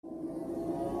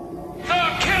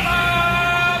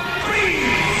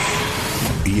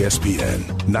ESPN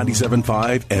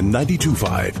 97.5 and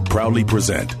 92.5 proudly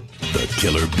present the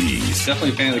Killer Bees. Definitely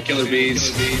a fan of the Killer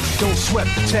Bees. Don't sweat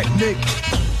the technique.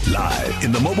 Live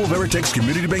in the Mobile Veritex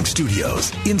Community Bank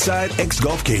Studios, inside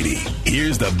X-Golf Katy.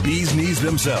 Here's the Bees Knees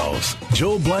themselves,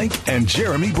 Joel Blank and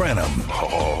Jeremy Branham.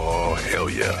 Oh,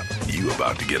 hell yeah. You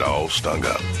about to get all stung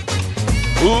up.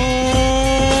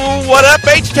 Ooh, what up,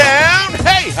 H-Town?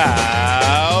 Hey,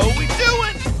 how we doing?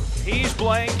 He's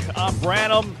Blank, I'm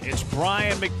Branham. It's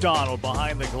Brian McDonald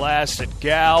behind the glass at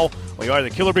Gal. We are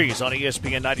the Killer Bees on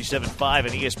ESPN 97.5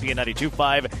 and ESPN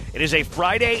 92.5. It is a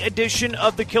Friday edition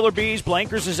of the Killer Bees.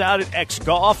 Blankers is out at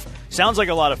X-Golf. Sounds like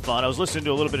a lot of fun. I was listening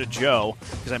to a little bit of Joe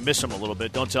because I miss him a little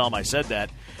bit. Don't tell him I said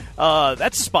that.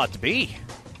 That's the spot to be.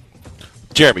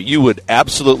 Jeremy, you would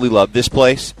absolutely love this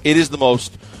place. It is the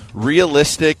most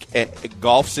realistic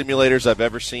golf simulators I've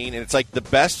ever seen, and it's like the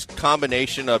best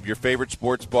combination of your favorite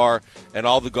sports bar and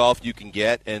all the golf you can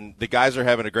get, and the guys are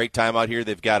having a great time out here.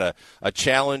 They've got a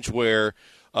challenge where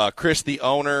Chris, the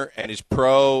owner, and his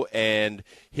pro and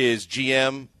his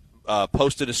GM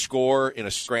posted a score in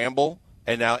a scramble,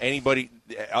 and now they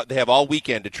have all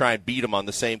weekend to try and beat them on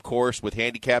the same course with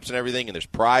handicaps and everything, and there's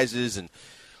prizes and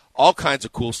all kinds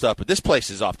of cool stuff, but this place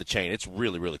is off the chain. It's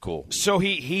really, really cool. So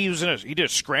he did a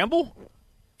scramble?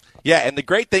 Yeah, and the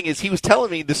great thing is he was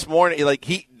telling me this morning,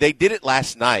 they did it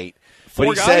last night, but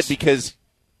he said because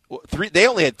they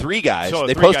only had three guys. So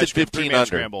they posted 15 under.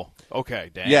 Scramble.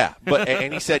 Okay, damn. Yeah, but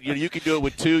and he said you can do it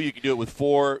with 2, you can do it with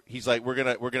 4. He's like we're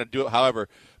gonna do it however.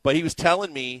 But he was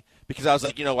telling me because I was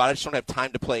like I just don't have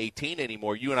time to play 18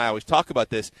 anymore. You and I always talk about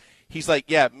this. He's like,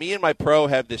 yeah, me and my pro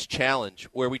have this challenge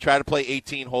where we try to play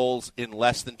 18 holes in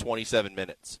less than 27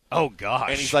 minutes. Oh, gosh.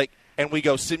 And he's like, and we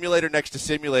go simulator next to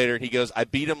simulator, and he goes, I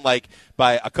beat him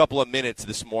by a couple of minutes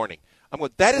this morning. I'm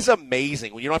going, that is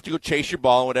amazing. When you don't have to go chase your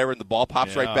ball and whatever, and the ball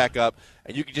pops right back up,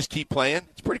 and you can just keep playing.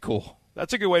 It's pretty cool.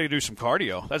 That's a good way to do some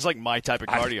cardio. That's like my type of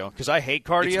cardio because I hate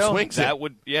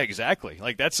cardio. Yeah, exactly.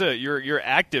 Like you're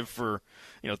active for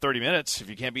 30 minutes if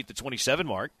you can't beat the 27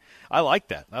 mark. I like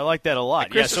that. I like that a lot.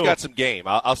 And Chris has got some game.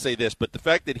 I'll say this, but the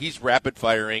fact that he's rapid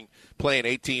firing, playing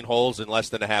 18 holes in less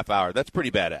than a half hour, that's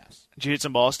pretty badass. Did you hit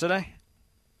some balls today?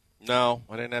 No,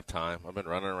 I didn't have time. I've been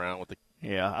running around with the.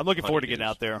 Yeah, I'm looking forward to getting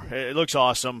out there. It looks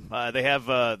awesome. They have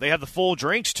the full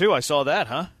drinks too. I saw that,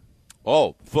 huh?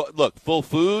 Oh, full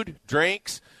food,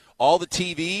 drinks, all the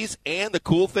TVs, and the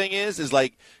cool thing is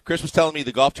like Chris was telling me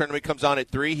the golf tournament comes on at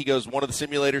 3. He goes, one of the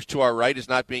simulators to our right is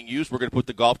not being used. We're going to put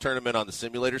the golf tournament on the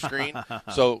simulator screen.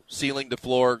 So ceiling to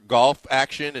floor golf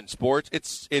action and sports,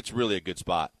 it's really a good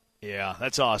spot. Yeah,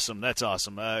 that's awesome. That's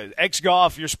awesome.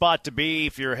 X-Golf, your spot to be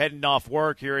if you're heading off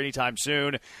work here anytime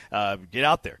soon. Get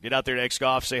out there. Get out there to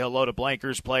X-Golf. Say hello to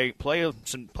Blankers. Play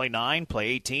 9, play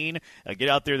 18. Get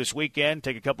out there this weekend.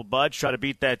 Take a couple buds. Try to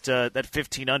beat that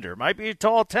 15 under. Might be a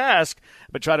tall task,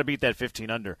 but try to beat that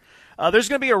 15 under. There's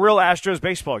going to be a real Astros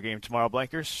baseball game tomorrow,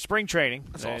 Blankers. Spring training.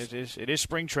 That's awesome. It is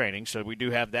spring training, so we do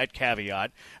have that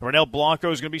caveat. Ronel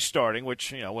Blanco is going to be starting,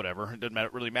 which, whatever. It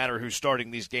doesn't really matter who's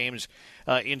starting these games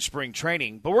in spring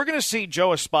training. But we're going to see Joe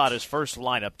Espada's first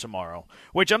lineup tomorrow,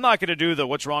 which I'm not going to do the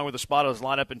what's wrong with Espada's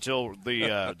lineup until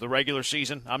the regular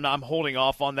season. I'm holding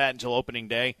off on that until opening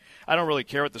day. I don't really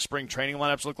care what the spring training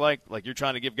lineups look like. Like, you're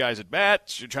trying to give guys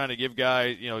at-bats. You're trying to give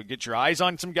guys, get your eyes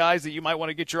on some guys that you might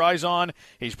want to get your eyes on.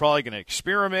 He's probably going to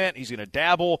experiment. He's going to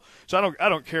dabble. So I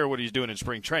don't care what he's doing in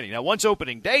spring training. Now, once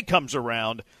opening day comes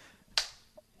around,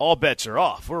 all bets are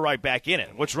off. We're right back in it.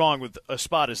 What's wrong with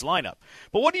Espada's lineup?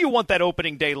 But what do you want that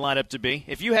opening day lineup to be?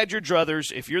 If you had your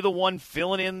druthers, if you're the one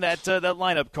filling in that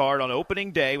lineup card on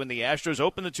opening day when the Astros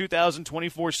open the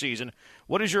 2024 season,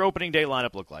 what does your opening day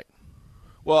lineup look like?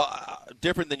 Well,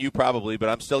 different than you probably, but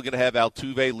I'm still going to have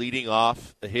Altuve leading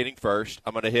off, hitting first.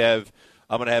 I'm going to have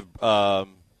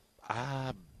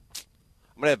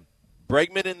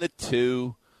Bregman in the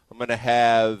 2. I'm going to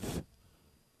have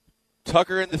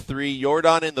Tucker in the 3,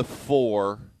 Jordan in the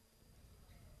 4,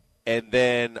 and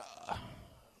then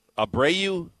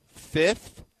Abreu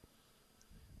 5th.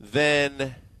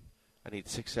 Then I need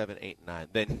 6, 7, 8, 9.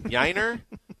 Then Yiner,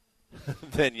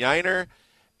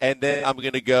 and then I'm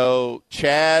going to go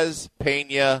Chaz,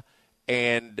 Pena,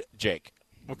 and Jake.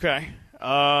 Okay.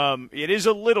 It is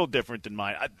a little different than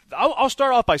mine. I'll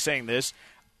start off by saying this.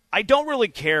 I don't really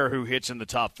care who hits in the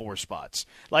top 4 spots.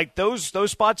 Like, those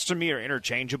spots to me are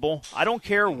interchangeable. I don't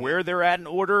care where they're at in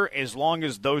order as long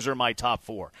as those are my top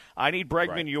 4. I need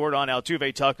Bregman, Jordan,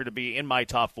 Altuve, Tucker to be in my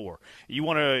top 4. You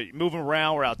want to move him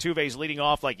around where Altuve's leading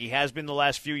off like he has been the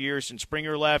last few years since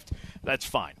Springer left, that's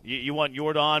fine. You want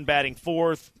Jordan batting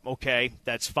 4th, okay,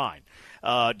 that's fine.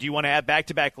 Do you want to have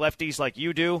back-to-back lefties like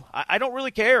you do? I don't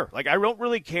really care. Like, I don't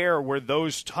really care where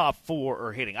those top four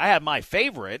are hitting. I have my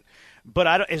favorite,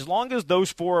 but as long as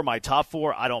those four are my top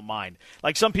four, I don't mind.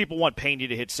 Like, some people want Pena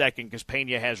to hit second because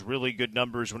Pena has really good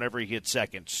numbers whenever he hits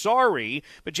second. Sorry,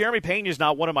 but Jeremy Pena is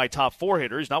not one of my top four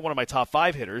hitters, not one of my top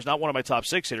five hitters, not one of my top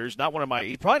six hitters,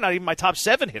 he's probably not even my top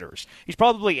seven hitters. He's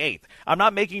probably eighth. I'm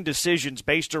not making decisions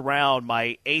based around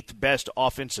my eighth best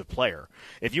offensive player.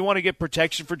 If you want to get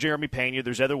protection for Jeremy Pena,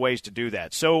 there's other ways to do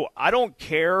that. So I don't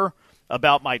care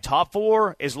about my top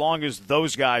four as long as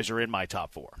those guys are in my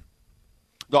top four.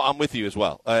 No, I'm with you as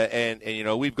well. And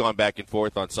we've gone back and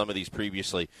forth on some of these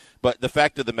previously. But the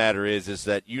fact of the matter is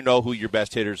that you know who your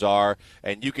best hitters are,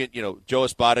 and you can, Joe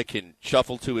Espada can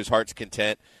shuffle to his heart's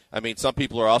content. I mean, some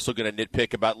people are also going to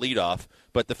nitpick about leadoff.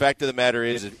 But the fact of the matter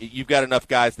is you've got enough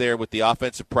guys there with the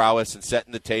offensive prowess and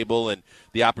setting the table and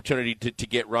the opportunity to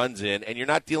get runs in, and you're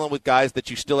not dealing with guys that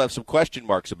you still have some question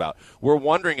marks about. We're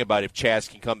wondering about if Chaz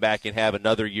can come back and have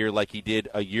another year like he did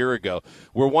a year ago.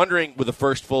 We're wondering with the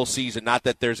first full season, not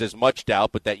that there's as much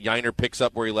doubt, but that Yiner picks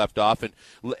up where he left off, and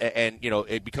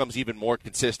it becomes even more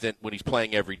consistent when he's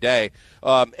playing every day.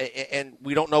 And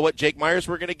we don't know what Jake Meyers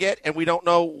we're going to get, and we don't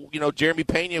know, Jeremy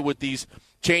Pena with these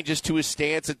changes to his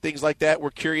stance and things like that.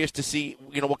 We're curious to see,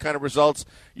 what kind of results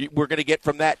we're going to get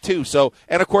from that too. So,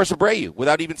 and of course Abreu.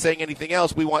 Without even saying anything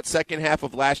else, we want second half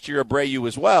of last year Abreu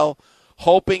as well,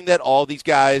 hoping that all these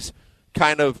guys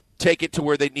kind of take it to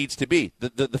where they needs to be.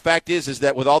 The fact is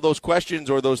that with all those questions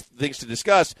or those things to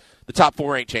discuss, the top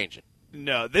four ain't changing.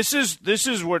 No, this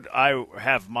is what I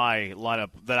have my lineup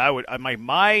that I would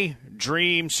my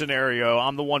dream scenario.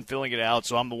 I'm the one filling it out,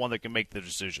 so I'm the one that can make the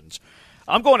decisions.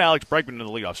 I'm going Alex Bregman in the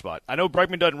leadoff spot. I know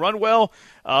Bregman doesn't run well.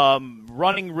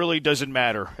 Running really doesn't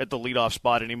matter at the leadoff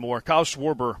spot anymore. Kyle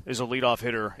Schwarber is a leadoff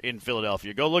hitter in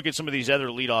Philadelphia. Go look at some of these other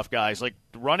leadoff guys. Like,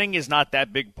 running is not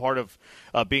that big part of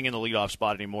being in the leadoff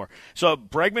spot anymore. So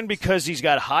Bregman, because he's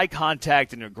got high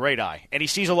contact and a great eye, and he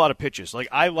sees a lot of pitches. Like,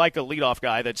 I like a leadoff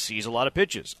guy that sees a lot of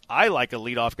pitches. I like a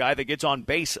leadoff guy that gets on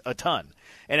base a ton.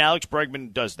 And Alex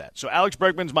Bregman does that. So Alex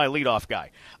Bregman's my leadoff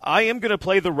guy. I am going to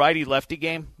play the righty-lefty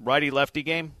game. I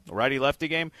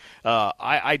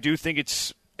do think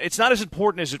it's not as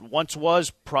important as it once was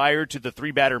prior to the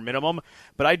three-batter minimum,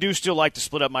 but I do still like to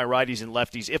split up my righties and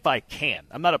lefties if I can.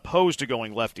 I'm not opposed to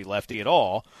going lefty-lefty at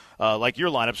all. Like, your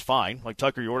lineup's fine. Like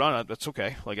Tucker Jordan, that's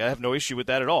okay. Like, I have no issue with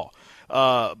that at all.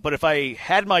 But if I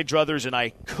had my druthers and I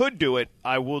could do it,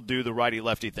 I will do the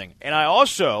righty-lefty thing. And I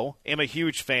also am a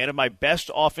huge fan of my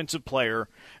best offensive player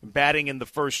batting in the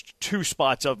first two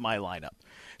spots of my lineup.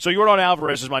 So Yordan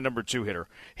Alvarez is my number 2 hitter.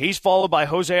 He's followed by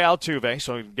Jose Altuve,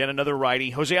 so again, another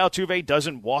righty. Jose Altuve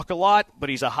doesn't walk a lot, but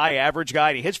he's a high-average guy,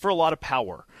 and he hits for a lot of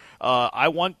power. I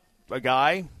want a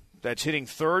guy that's hitting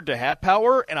third to have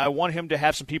power, and I want him to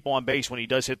have some people on base when he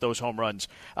does hit those home runs.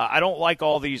 I don't like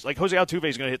all these. Like, Jose Altuve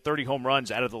is going to hit 30 home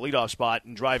runs out of the leadoff spot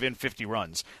and drive in 50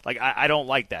 runs. Like, I don't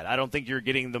like that. I don't think you're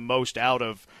getting the most out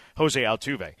of Jose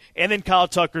Altuve. And then Kyle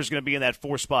Tucker is going to be in that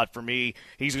 4th spot for me.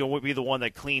 He's going to be the one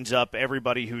that cleans up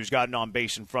everybody who's gotten on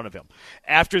base in front of him.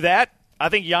 After that, I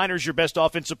think Yiner's your best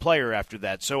offensive player after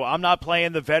that. So I'm not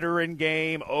playing the veteran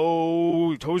game.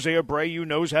 Oh, Jose Abreu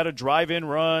knows how to drive in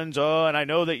runs. Oh, and I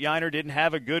know that Yiner didn't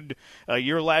have a good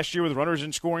year last year with runners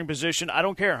in scoring position. I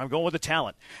don't care. I'm going with the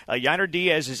talent. Yiner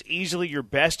Diaz is easily your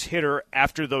best hitter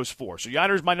after those 4. So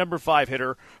Yiner's my number 5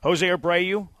 hitter. Jose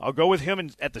Abreu, I'll go with him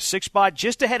at the 6th spot,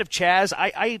 just ahead of Chaz.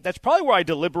 That's probably where I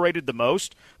deliberated the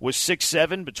most, was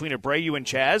 6-7 between Abreu and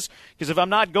Chaz. Because if I'm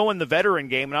not going the veteran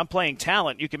game and I'm playing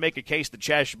talent, you can make a case that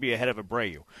Chaz should be ahead of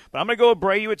Abreu. But I'm going to go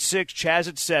Abreu at 6, Chaz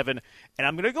at 7, and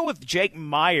I'm going to go with Jake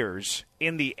Meyers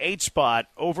in the 8th spot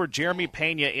over Jeremy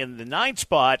Pena in the 9th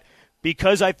spot,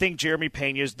 because I think Jeremy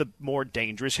Pena is the more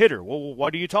dangerous hitter. Well,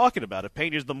 what are you talking about? If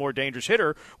Pena is the more dangerous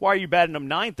hitter, why are you batting him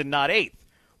 9th and not 8th?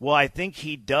 Well, I think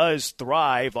he does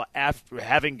thrive after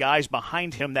having guys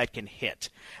behind him that can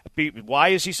hit. Why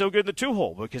is he so good in the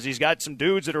 2-hole? Because he's got some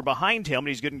dudes that are behind him, and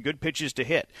he's getting good pitches to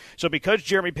hit. So because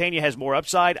Jeremy Pena has more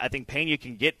upside, I think Pena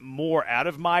can get more out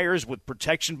of Meyers with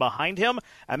protection behind him.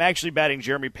 I'm actually batting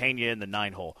Jeremy Pena in the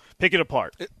 9-hole. Pick it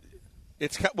apart.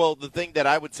 Well, the thing that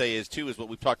I would say is what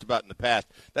we've talked about in the past.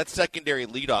 That secondary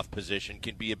leadoff position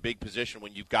can be a big position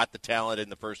when you've got the talent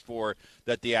in the first 4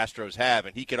 that the Astros have,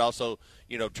 and he could also,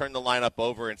 turn the lineup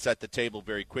over and set the table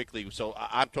very quickly. So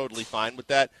I'm totally fine with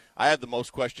that. I have the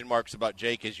most question marks about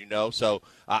Jake, as you know, so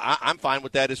I'm fine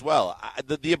with that as well.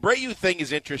 The Abreu thing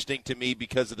is interesting to me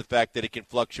because of the fact that it can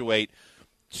fluctuate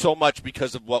so much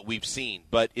because of what we've seen.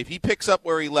 But if he picks up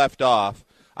where he left off,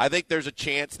 I think there's a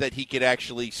chance that he could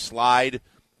actually slide,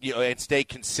 and stay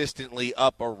consistently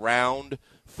up around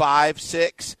 5,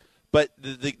 6. But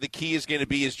the key is going to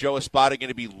be, is Joe Espada going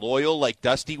to be loyal like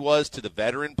Dusty was to the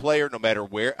veteran player no matter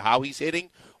how he's hitting?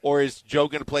 Or is Joe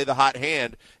going to play the hot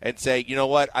hand and say, you know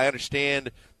what, I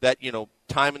understand that,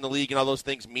 time in the league and all those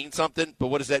things mean something, but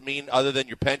what does that mean other than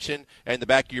your pension and the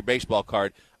back of your baseball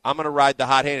card? I'm going to ride the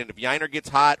hot hand, and if Yiner gets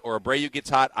hot or Abreu gets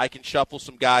hot, I can shuffle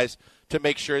some guys to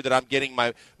make sure that I'm getting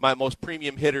my most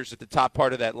premium hitters at the top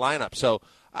part of that lineup. So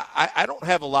I don't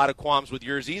have a lot of qualms with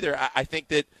yours either. I think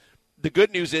that the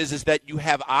good news is that you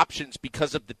have options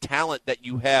because of the talent that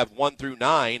you have 1 through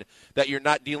 9 that you're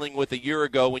not dealing with a year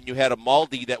ago when you had a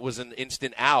Maldi that was an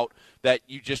instant out that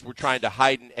you just were trying to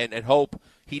hide and hope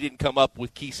he didn't come up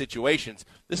with key situations.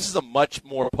 This is a much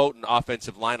more potent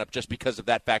offensive lineup just because of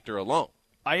that factor alone.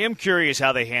 I am curious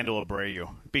how they handle Abreu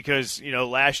because,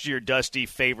 last year Dusty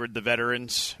favored the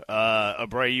veterans.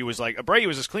 Abreu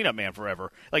was his cleanup man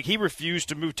forever. Like, he refused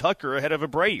to move Tucker ahead of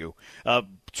Abreu.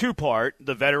 Two-part,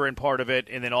 the veteran part of it,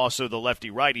 and then also the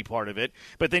lefty-righty part of it.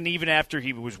 But then even after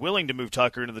he was willing to move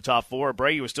Tucker into the top 4,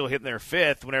 Abreu was still hitting there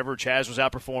 5th whenever Chaz was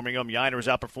outperforming him, Yiner was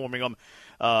outperforming him.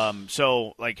 How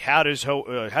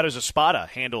does Espada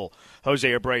handle Jose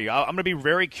Abreu? I'm going to be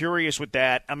very curious with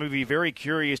that. I'm going to be very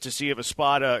curious to see if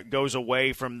Espada goes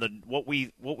away from what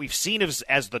we've seen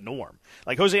as the norm.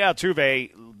 Like, Jose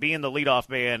Altuve being the leadoff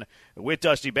man with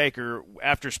Dusty Baker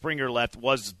after Springer left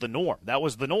was the norm. That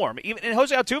was the norm. And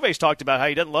Jose Altuve's talked about how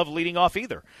he doesn't love leading off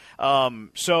either.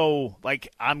 I'm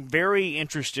very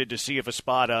interested to see if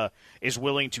Espada is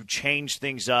willing to change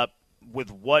things up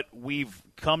with what we've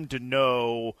come to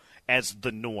know as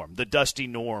the norm, the Dusty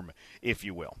norm, if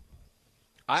you will.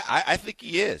 I think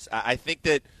he is. I think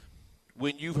that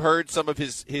when you've heard some of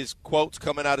his quotes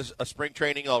coming out of spring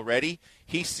training already,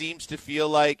 he seems to feel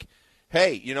like,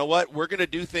 hey, you know what? We're going to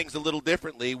do things a little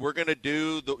differently. We're going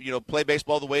to play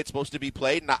baseball the way it's supposed to be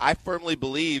played. And I firmly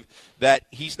believe that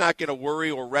he's not going to worry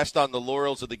or rest on the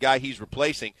laurels of the guy he's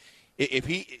replacing.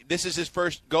 This is his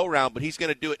first go-round, but he's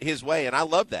going to do it his way, and I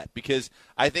love that because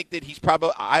I think that he's probably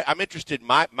I'm interested.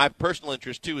 My personal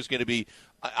interest, too, is going to be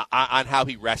on how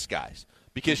he rests guys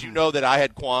because you know that I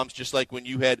had qualms just like when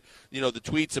you had the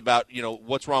tweets about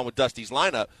what's wrong with Dusty's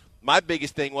lineup. My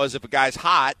biggest thing was if a guy's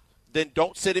hot, then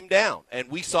don't sit him down. And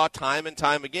we saw time and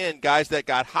time again guys that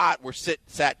got hot were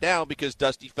sat down because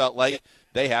Dusty felt like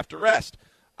they have to rest.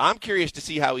 I'm curious to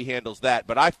see how he handles that,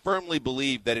 but I firmly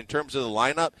believe that in terms of the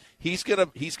lineup, he's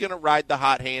gonna ride the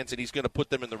hot hands and he's gonna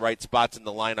put them in the right spots in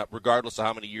the lineup, regardless of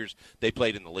how many years they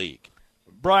played in the league.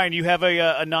 Brian, you have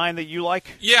a 9 that you like?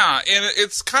 Yeah, and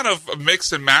it's kind of a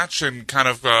mix and match and kind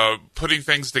of putting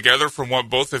things together from what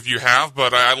both of you have,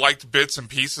 but I liked bits and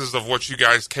pieces of what you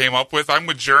guys came up with. I'm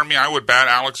with Jeremy. I would bat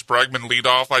Alex Bregman lead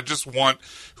off. I just want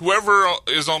whoever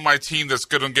is on my team that's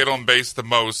going to get on base the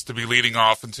most to be leading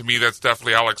off, and to me that's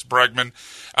definitely Alex Bregman.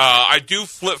 I do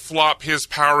flip-flop his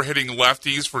power-hitting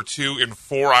lefties for 2 and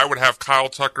 4. I would have Kyle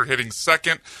Tucker hitting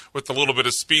second with a little bit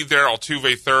of speed there,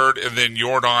 Altuve third, and then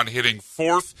Yordan hitting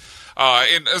fourth.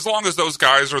 And as long as those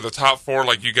guys are the top 4,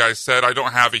 like you guys said, I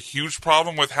don't have a huge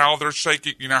problem with how they're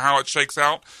shaking, how it shakes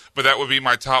out, but that would be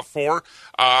my top 4.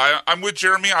 I'm with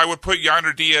Jeremy. I would put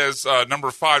Yiner Diaz number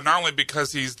 5, not only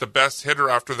because he's the best hitter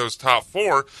after those top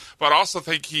 4, but I also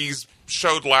think he's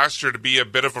showed last year to be a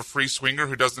bit of a free swinger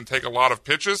who doesn't take a lot of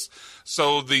pitches.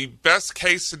 So the best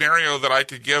case scenario that I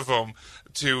could give him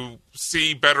to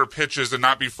see better pitches and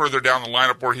not be further down the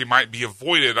lineup where he might be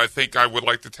avoided, I think I would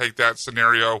like to take that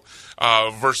scenario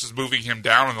versus moving him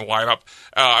down in the lineup.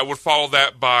 I would follow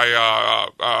that by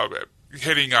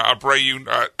hitting Abreu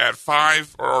at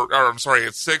 5, or I'm sorry,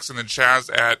 at 6, and then Chaz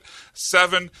at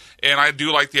 7. And I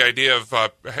do like the idea of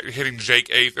hitting Jake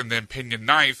 8th and then Pena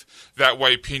 9th. That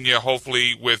way, Pena,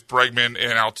 hopefully with Bregman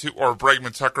and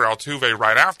Bregman, Tucker, Altuve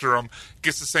right after him,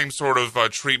 gets the same sort of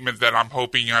treatment that I'm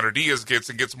hoping Yiner Diaz gets,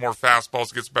 and gets more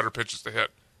fastballs, gets better pitches to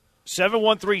hit.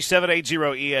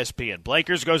 713-780-ESPN.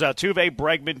 Blankers goes Altuve,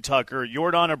 Bregman, Tucker,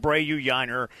 Yordan, Abreu,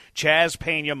 Yiner, Chaz,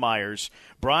 Pena, Myers.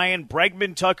 Brian,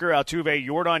 Bregman, Tucker, Altuve,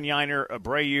 Yordan, Yiner,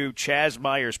 Abreu, Chaz,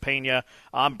 Myers, Pena.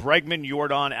 I'm Bregman,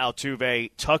 Yordan, Altuve,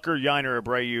 Tucker, Yiner,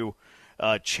 Abreu,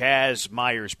 Chaz,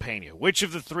 Myers, Pena. Which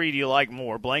of the 3 do you like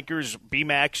more, Blankers,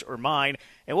 B-Max, or mine?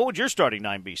 And what would your starting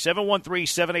 9 be?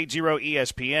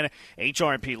 713-780-ESPN,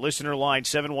 HRMP listener line,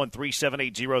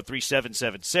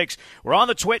 713-780-3776. We're on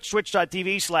the Twitch,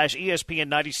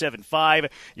 twitch.tv/ESPN975.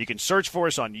 You can search for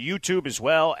us on YouTube as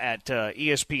well at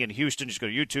ESPN Houston. Just go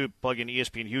to YouTube, plug in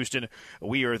ESPN Houston.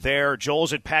 We are there.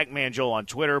 Joel's at Pac-Man Joel on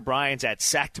Twitter. Brian's at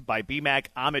Sacked by BMAC.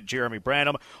 I'm at Jeremy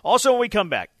Branham. Also, when we come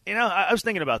back, I was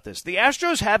thinking about this. The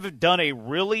Astros have done a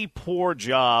really poor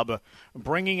job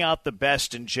bringing out the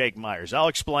best in Jake Meyers. I'll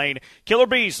explain. Killer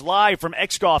Bees live from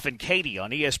X Golf and Katy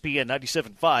on ESPN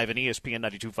 97.5 and ESPN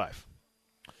 92.5.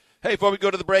 Hey, before we go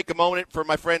to the break, a moment for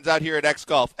my friends out here at X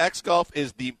Golf. X Golf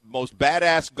is the most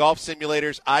badass golf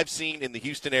simulators I've seen in the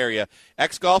Houston area.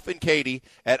 X Golf and Katy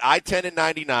at I-10 and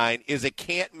 99 is a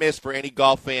can't-miss for any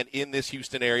golf fan in this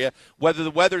Houston area. Whether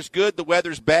the weather's good, the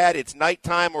weather's bad, it's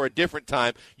nighttime or a different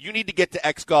time, you need to get to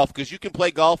X Golf because you can play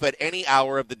golf at any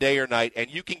hour of the day or night, and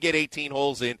you can get 18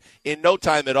 holes in no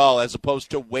time at all as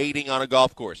opposed to waiting on a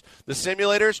golf course. The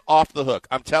simulators, off the hook.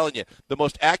 I'm telling you, the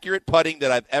most accurate putting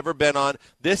that I've ever been on.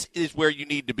 This is where you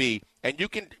need to be, and you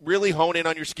can really hone in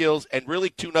on your skills and really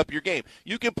tune up your game.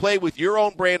 You can play with your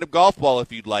own brand of golf ball if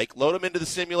you'd like. Load them into the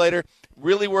simulator,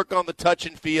 really work on the touch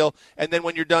and feel, and then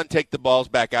when you're done, take the balls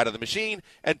back out of the machine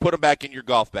and put them back in your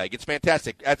golf bag. It's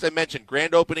fantastic. As I mentioned,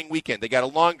 grand opening weekend. They got a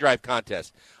long drive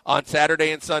contest on Saturday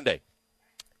and Sunday.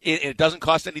 It doesn't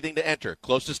cost anything to enter.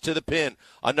 Closest to the pin,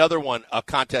 another one, a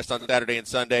contest on Saturday and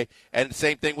Sunday, and the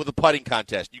same thing with a putting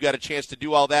contest. You got a chance to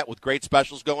do all that with great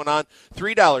specials going on.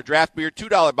 $3 draft beer,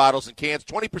 $2 bottles and cans,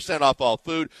 20% off all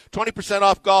food, 20%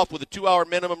 off golf with a 2-hour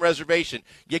minimum reservation.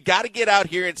 You got to get out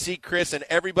here and see Chris and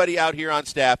everybody out here on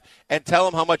staff and tell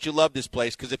them how much you love this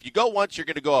place, because if you go once, you're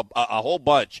going to go a whole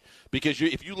bunch. Because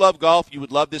if you love golf, you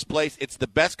would love this place. It's the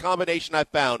best combination I've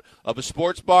found of a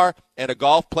sports bar and a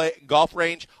golf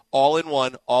range, all in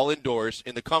one, all indoors,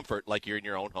 in the comfort like you're in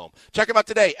your own home. Check them out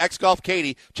today, X Golf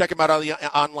Katy. Check them out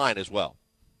online as well.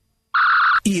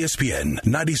 ESPN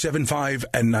 97.5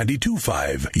 and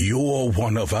 92.5. You're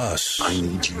one of us. I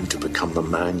need you to become the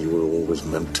man you were always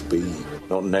meant to be.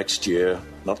 Not next year,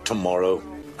 not tomorrow.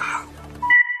 Now.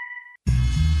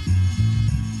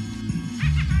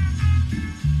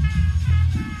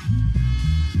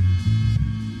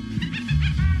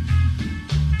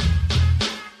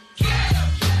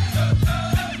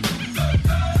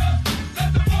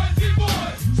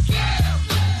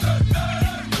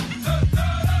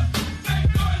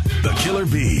 Killer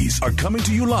Bees are coming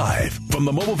to you live from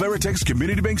the Mobile Veritex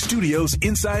Community Bank Studios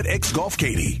inside X Golf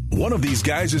Katy. One of these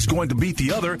guys is going to beat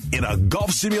the other in a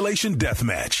golf simulation death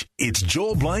match. It's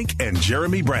Joel Blank and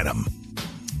Jeremy Branham.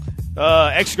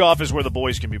 X Golf is where the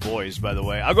boys can be boys, by the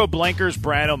way. I'll go Blankers,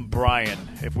 Branham, Brian,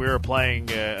 if we were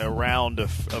playing a round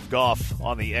of golf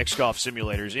on the X Golf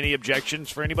simulators. Any objections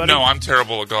for anybody? No, I'm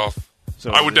terrible at golf.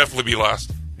 So I would definitely be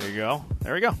last. There you go.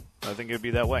 There we go. I think it would be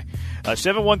that way.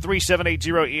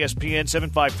 713-780-ESPN,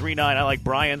 7539. I like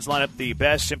Brian's lineup the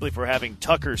best simply for having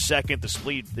Tucker second. The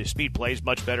speed plays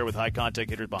much better with high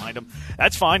contact hitters behind him.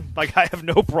 That's fine. Like, I have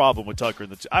no problem with Tucker.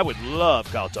 I would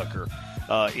love Kyle Tucker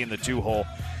in the 2-hole.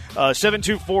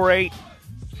 7248.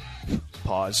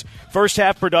 Pause. First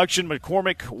half production,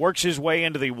 McCormick works his way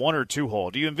into the 1 or 2 hole.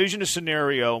 Do you envision a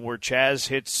scenario where Chaz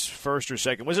hits first or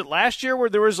second? Was it last year where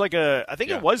there was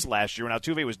it was last year when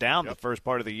Altuve was down the first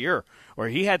part of the year, where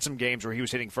he had some games where he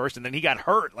was hitting first and then he got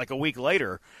hurt like a week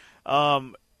later.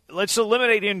 Let's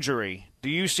eliminate injury. Do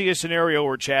you see a scenario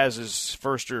where Chaz is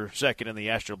first or second in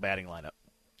the Astro batting lineup?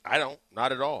 I don't.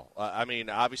 Not at all. I mean,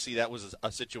 obviously that was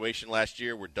a situation last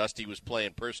year where Dusty was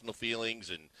playing personal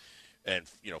feelings and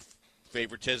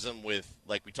favoritism with,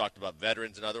 like we talked about,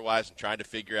 veterans and otherwise, and trying to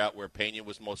figure out where Pena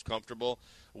was most comfortable.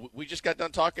 We just got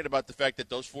done talking about the fact that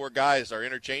those 4 guys are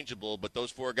interchangeable, but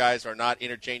those 4 guys are not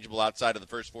interchangeable outside of the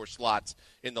first 4 slots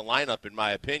in the lineup, in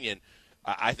my opinion.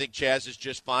 I think Chaz is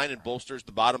just fine and bolsters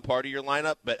the bottom part of your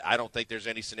lineup, but I don't think there's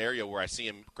any scenario where I see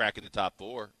him cracking the top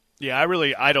 4. Yeah,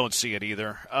 I don't see it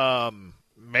either.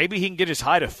 Maybe he can get his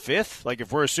high to 5th. Like,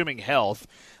 if we're assuming health,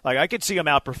 like, I could see him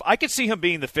I could see him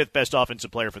being the 5th best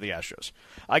offensive player for the Astros.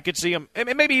 I could see him, and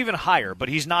maybe even higher, but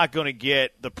he's not going to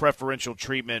get the preferential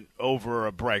treatment over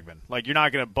a Bregman. Like, you're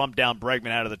not going to bump down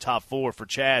Bregman out of the top 4 for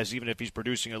Chaz, even if he's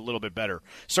producing a little bit better.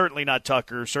 Certainly not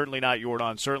Tucker, certainly not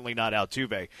Jordan, certainly not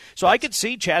Altuve. So I could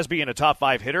see Chaz being a top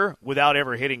 5 hitter without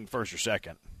ever hitting first or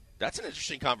second. That's an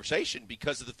interesting conversation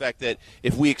because of the fact that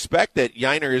if we expect that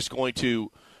Yainer is going to,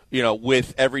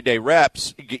 with everyday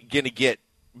reps, going to get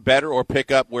better or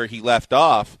pick up where he left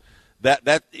off,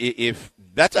 if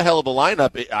that's a hell of a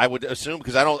lineup, I would assume,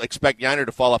 because I don't expect Yainer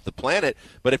to fall off the planet.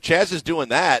 But if Chaz is doing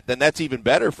that, then that's even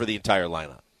better for the entire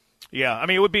lineup. Yeah, I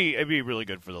mean, it'd be really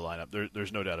good for the lineup.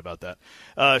 There's no doubt about that.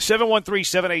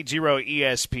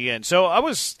 713-780-ESPN. So I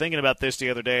was thinking about this the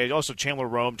other day. Also, Chandler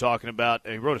Rome talking about,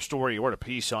 he wrote a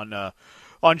piece on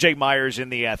Jake Meyers in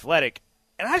The Athletic.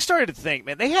 And I started to think,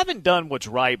 man, they haven't done what's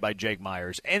right by Jake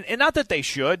Meyers. And not that they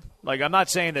should. Like, I'm not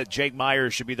saying that Jake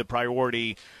Meyers should be the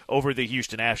priority over the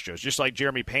Houston Astros. Just like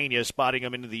Jeremy Pena, spotting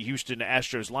him into the Houston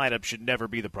Astros lineup should never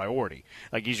be the priority.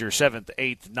 Like, he's your 7th,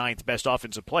 8th, 9th best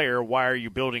offensive player. Why are you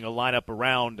building a lineup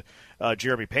around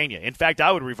Jeremy Pena? In fact,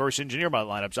 I would reverse engineer my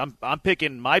lineups. I'm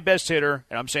picking my best hitter,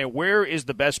 and I'm saying, where is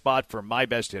the best spot for my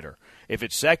best hitter? If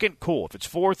it's second, cool. If it's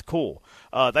fourth, cool.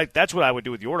 That's what I would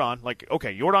do with Jordan. Like,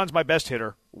 okay, Jordan's my best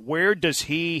hitter. Where does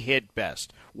he hit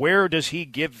best? Where does he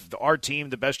give our team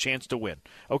the best chance to win?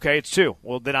 Okay, it's 2.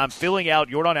 Well, then I'm filling out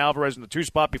Jordan Alvarez in the 2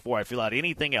 spot before I fill out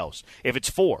anything else. If it's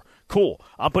 4, cool.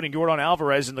 I'm putting Jordan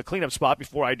Alvarez in the cleanup spot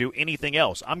before I do anything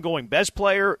else. I'm going best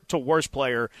player to worst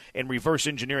player and reverse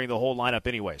engineering the whole lineup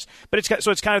anyways. But it's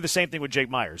kind of the same thing with Jake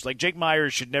Meyers. Like, Jake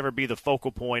Meyers should never be the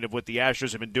focal point of what the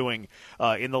Astros have been doing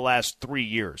in the last 3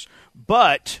 years.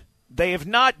 But they have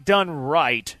not done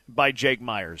right by Jake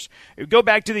Meyers. Go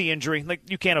back to the injury. Like,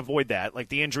 you can't avoid that. Like,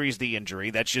 the injury is the injury.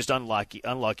 That's just unlucky.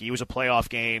 It was a playoff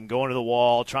game, going to the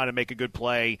wall, trying to make a good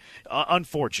play.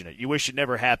 Unfortunate. You wish it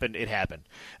never happened. It happened.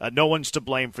 No one's to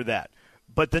blame for that.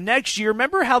 But the next year,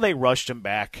 remember how they rushed him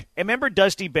back? And remember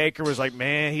Dusty Baker was like,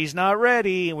 man, he's not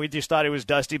ready. And we just thought it was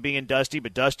Dusty being Dusty,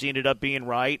 but Dusty ended up being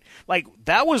right. Like,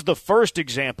 that was the first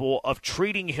example of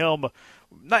treating him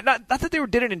not that they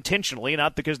did it intentionally,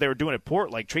 not because they were doing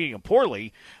it treating him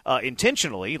poorly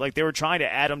intentionally, like they were trying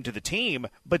to add him to the team.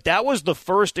 But that was the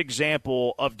first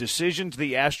example of decisions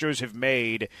the Astros have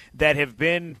made that have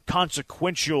been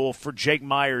consequential for Jake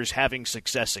Meyers having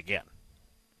success again.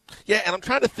 Yeah, and I'm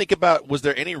trying to think about, was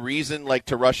there any reason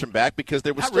to rush him back, because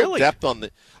there was still depth on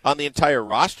the entire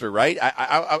roster, right?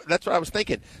 I that's what I was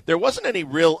thinking. There wasn't any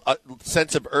real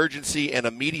sense of urgency and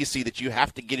immediacy that you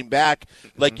have to get him back,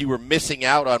 like you were missing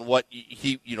out on what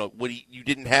you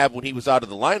didn't have when he was out of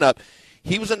the lineup.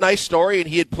 He was a nice story, and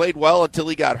he had played well until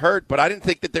he got hurt, but I didn't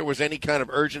think that there was any kind of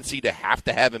urgency to have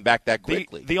him back that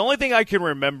quickly. The only thing I can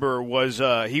remember was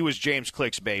he was James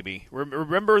Click's baby.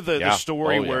 Remember the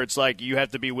story where it's like you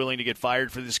have to be willing to get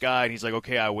fired for this guy, and he's like,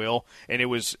 okay, I will. And it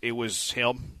was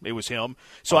him. It was him.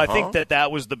 So I think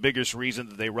that was the biggest reason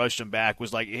that they rushed him back,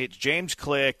 was like, it's James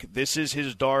Click, this is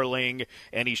his darling,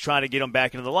 and he's trying to get him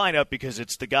back into the lineup because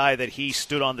it's the guy that he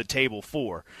stood on the table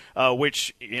for,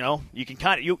 which, you can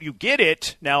kind of, you get it.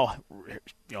 Now,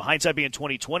 hindsight being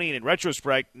 2020, and in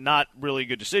retrospect, not really a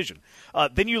good decision.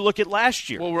 Then you look at last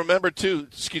year. Well, remember too.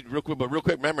 Excuse me, real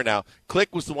quick. Remember now,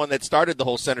 Click was the one that started the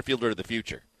whole center fielder of the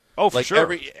future. Oh, for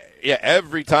sure.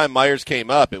 Every time Meyers came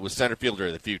up, it was center fielder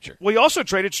of the future. Well, he also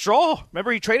traded Straw.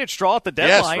 Remember, he traded Straw at the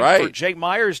deadline for Jake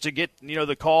Meyers to get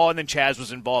the call, and then Chaz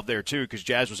was involved there too, because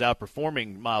Jazz was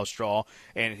outperforming Miles Straw,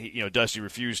 and Dusty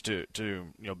refused to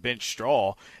bench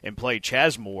Straw and play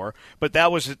Chaz more. But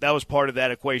that was part of that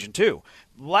equation too.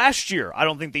 Last year, I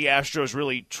don't think the Astros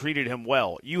really treated him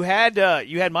well. You had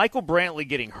Michael Brantley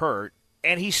getting hurt,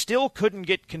 and he still couldn't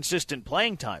get consistent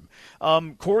playing time.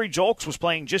 Corey Julks was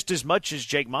playing just as much as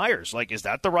Jake Meyers. Like, is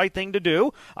that the right thing to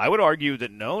do? I would argue that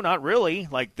no, not really.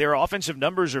 Like, their offensive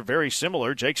numbers are very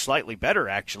similar. Jake's slightly better,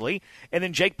 actually. And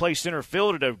then Jake plays center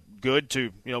field at a good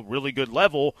to, really good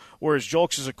level, whereas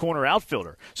Julks is a corner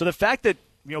outfielder. So the fact that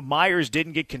Meyers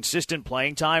didn't get consistent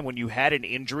playing time when you had an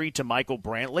injury to Michael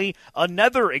Brantley,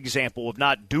 another example of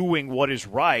not doing what is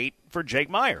right for Jake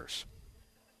Meyers.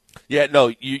 Yeah,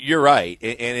 no, you're right.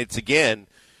 And it's, again,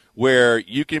 where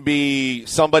you can be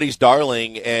somebody's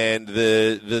darling and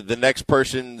the next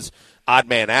person's odd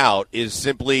man out is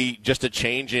simply just a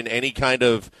change in any kind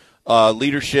of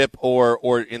leadership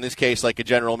or in this case, like a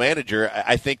general manager.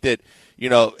 I think that,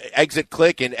 exit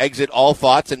Click and exit all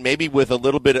thoughts, and maybe with a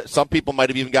little bit – some people might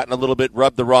have even gotten a little bit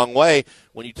rubbed the wrong way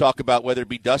when you talk about whether it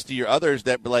be Dusty or others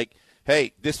that were like,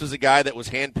 hey, this was a guy that was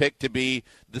handpicked to be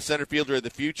the center fielder of the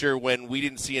future when we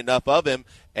didn't see enough of him.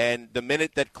 And the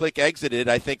minute that Click exited,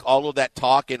 I think all of that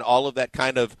talk and all of that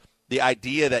kind of the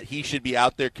idea that he should be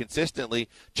out there consistently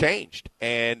changed.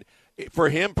 And for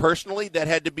him personally, that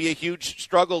had to be a huge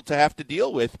struggle to have to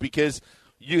deal with, because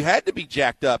you had to be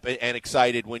jacked up and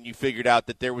excited when you figured out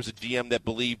that there was a GM that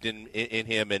believed in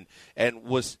him and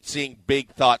was seeing big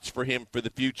thoughts for him for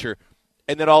the future.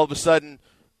 And then all of a sudden,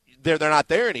 they're not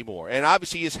there anymore. And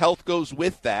obviously his health goes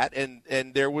with that,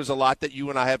 and there was a lot that you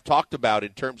and I have talked about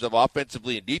in terms of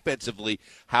offensively and defensively,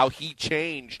 how he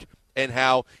changed and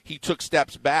how he took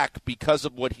steps back because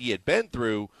of what he had been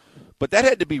through. But that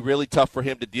had to be really tough for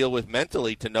him to deal with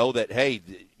mentally, to know that, hey,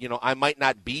 I might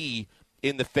not be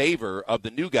in the favor of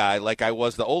the new guy like I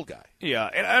was the old guy. Yeah,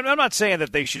 and I'm not saying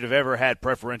that they should have ever had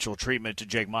preferential treatment to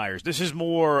Jake Meyers. This is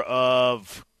more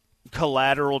of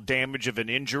collateral damage of an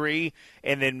injury,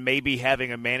 and then maybe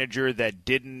having a manager that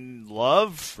didn't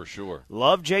love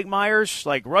Jake Meyers,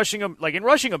 like rushing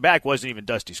him back wasn't even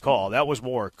Dusty's call. That was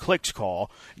more Click's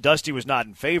call. Dusty was not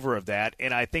in favor of that,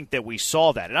 and I think that we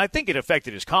saw that, and I think it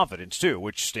affected his confidence too,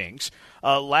 which stinks.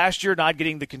 Last year, not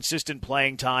getting the consistent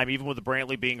playing time, even with the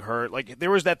Brantley being hurt, like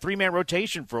there was that 3-man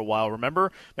rotation for a while.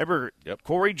 Remember, Yep.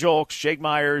 Corey Julks, Jake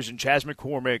Meyers, and Chas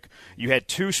McCormick. You had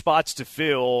 2 spots to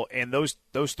fill, and those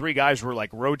 3 guys were like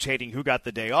rotating who got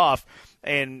the day off.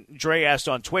 And Dre asked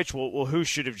on Twitch, well, who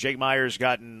should have Jake Meyers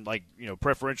gotten,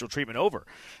 preferential treatment over?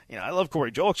 I love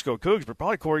Corey Julks, go Cougs, but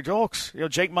probably Corey Julks.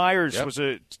 Jake Meyers was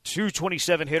a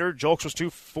 227 hitter. Julks was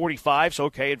 245, so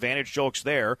okay, advantage Julks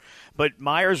there. But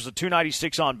Meyers was a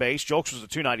 296 on base. Julks was a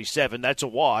 297. That's a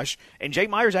wash. And Jake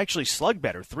Meyers actually slugged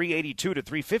better, 382 to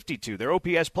 352. Their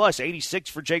OPS plus, 86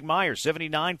 for Jake Meyers,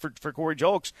 79 for Corey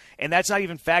Julks. And that's not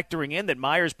even factoring in that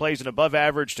Meyers plays an above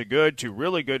average to good to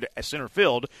really good center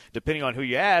field, depending on who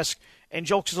you ask, and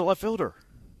Julks is a left fielder.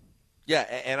 Yeah,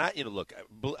 and look,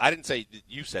 I didn't say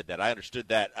you said that. I understood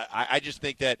that. I just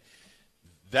think that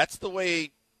that's the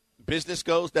way business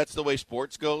goes. That's the way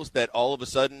sports goes, that all of a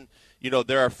sudden,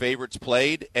 there are favorites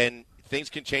played, and things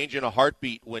can change in a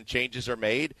heartbeat when changes are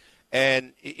made.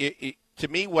 And to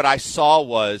me, what I saw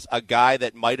was a guy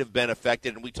that might have been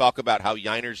affected, and we talk about how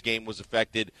Yiner's game was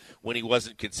affected when he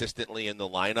wasn't consistently in the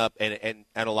lineup, and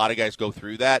a lot of guys go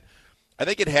through that. I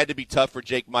think it had to be tough for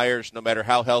Jake Meyers, no matter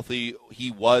how healthy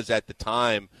he was at the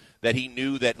time, that he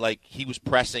knew that he was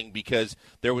pressing because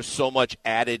there was so much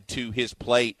added to his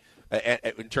plate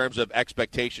in terms of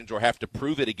expectations or have to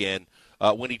prove it again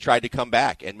when he tried to come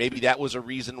back. And maybe that was a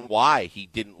reason why he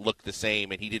didn't look the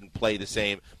same and he didn't play the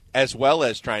same, as well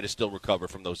as trying to still recover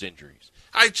from those injuries.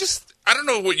 I don't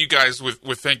know what you guys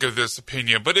would think of this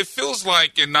opinion, but it feels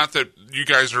like, and not that you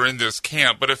guys are in this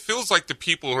camp, but it feels like the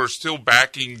people who are still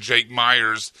backing Jake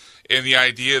Meyers and the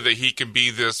idea that he can be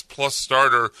this plus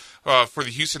starter for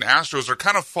the Houston Astros are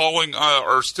kind of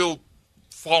still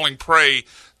falling prey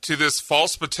to this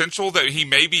false potential that he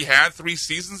maybe had 3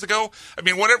 seasons ago. I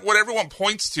mean, what everyone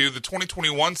points to, the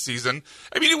 2021 season,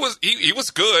 I mean, he was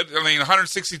good. I mean,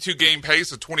 162 game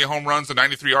pace of 20 home runs and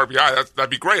 93 RBI. That'd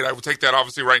be great. I would take that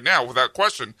obviously right now without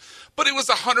question. But it was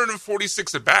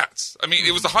 146 at-bats. I mean,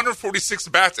 it was 146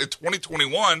 at-bats in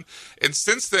 2021, and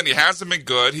since then he hasn't been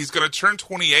good. He's going to turn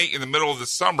 28 in the middle of the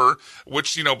summer,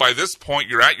 which, by this point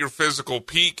you're at your physical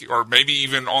peak, or maybe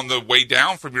even on the way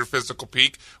down from your physical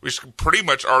peak, which pretty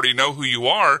much already know who you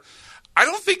are. I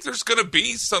don't think there's going to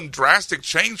be some drastic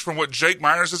change from what Jake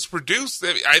Meyers has produced.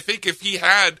 I think if he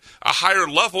had a higher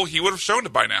level, he would have shown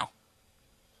it by now.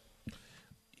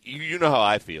 You know how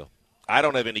I feel. I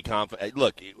don't have any confidence.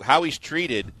 Look, how he's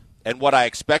treated and what I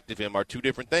expect of him are 2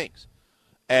 different things.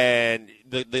 And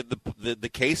the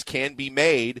case can be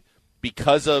made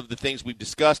because of the things we've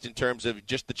discussed in terms of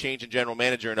just the change in general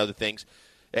manager and other things,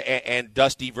 and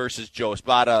Dusty versus Joe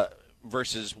Espada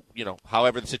versus,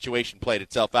 however the situation played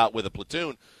itself out with a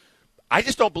platoon. I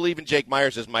just don't believe in Jake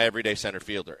Meyers as my everyday center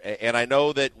fielder. And I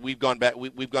know that we've gone back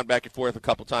and forth a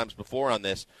couple times before on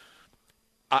this.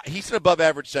 He's an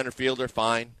above-average center fielder,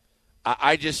 fine.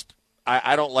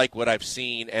 I don't like what I've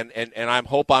seen, and I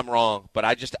hope I'm wrong, but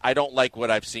I don't like what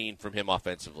I've seen from him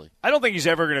offensively. I don't think he's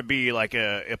ever going to be like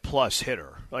a plus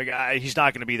hitter. He's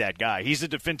not going to be that guy. He's a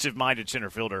defensive-minded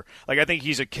center fielder. I think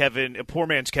he's a poor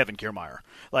man's Kevin Kiermaier.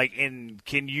 And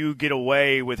can you get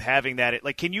away with having that?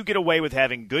 Can you get away with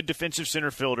having good defensive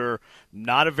center fielder,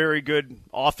 not a very good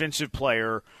offensive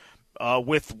player,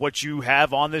 with what you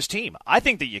have on this team? I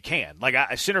think that you can.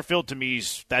 Center field to me,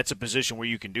 that's a position where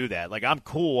you can do that. I'm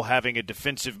cool having a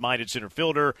defensive-minded center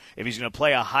fielder if he's going to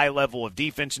play a high level of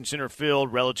defense in center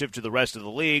field relative to the rest of the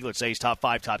league. Let's say he's top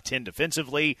 5, top 10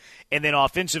 defensively, and then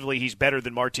offensively he's better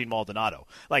than Martin Maldonado.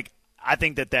 I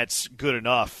think that that's good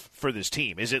enough for this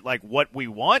team. Is it what we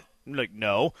want?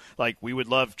 No. We would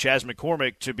love Chas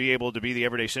McCormick to be able to be the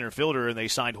everyday center fielder, and they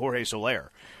signed Jorge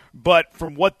Soler. But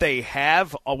from what they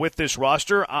have with this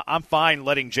roster, I'm fine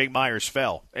letting Jake Meyers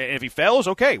fail. And if he fails,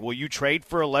 okay, well, you trade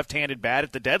for a left-handed bat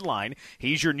at the deadline.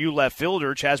 He's your new left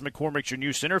fielder. Chas McCormick's your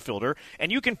new center fielder.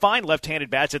 And you can find left-handed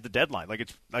bats at the deadline.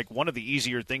 It's one of the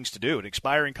easier things to do, an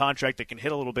expiring contract that can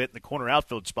hit a little bit in the corner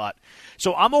outfield spot.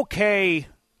 So I'm okay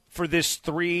for this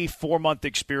 3-4 month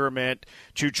experiment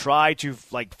to try to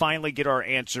finally get our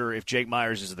answer if Jake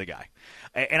Meyers is the guy.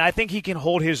 And I think he can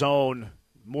hold his own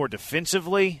more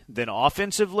defensively than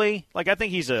offensively. Like, I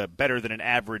think he's better than an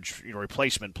average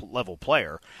replacement level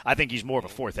player. I think he's more of a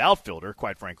fourth outfielder,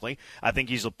 quite frankly. I think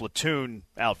he's a platoon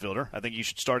outfielder. I think you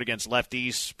should start against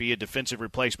lefties, be a defensive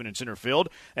replacement in center field,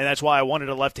 and that's why I wanted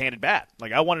a left-handed bat.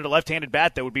 Like, I wanted a left-handed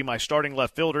bat that would be my starting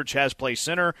left fielder. Chaz plays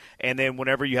center, and then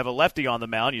whenever you have a lefty on the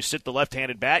mound, you sit the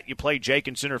left-handed bat, you play Jake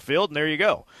in center field, and there you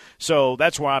go. So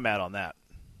that's where I'm at on that.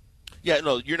 Yeah,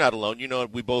 no, you're not alone.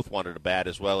 We both wanted a bat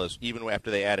as well, as even after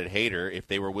they added Hader, if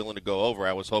they were willing to go over,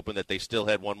 I was hoping that they still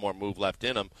had one more move left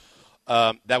in them.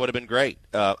 That would have been great.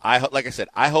 Like I said,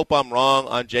 I hope I'm wrong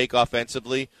on Jake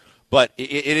offensively, but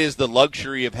it is the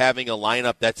luxury of having a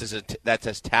lineup that's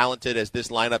as talented as this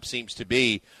lineup seems to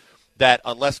be, that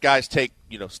unless guys take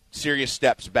serious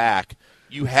steps back,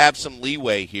 you have some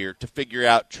leeway here to figure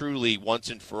out truly once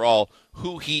and for all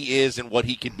who he is and what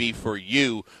he can be for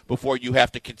you before you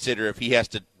have to consider if he has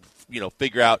to,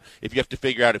 figure out if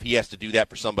he has to do that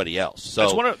for somebody else. So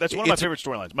that's one of my favorite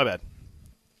storylines. My bad.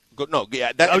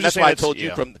 That's why I told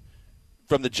you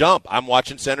from the jump, I'm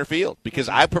watching center field because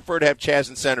I prefer to have Chaz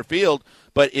in center field.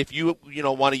 But if you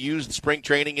want to use the spring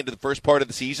training into the first part of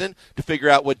the season to figure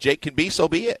out what Jake can be, so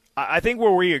be it. I think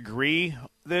where we agree,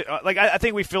 I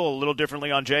think we feel a little differently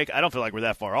on Jake. I don't feel like we're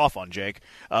that far off on Jake,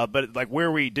 but like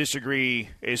where we disagree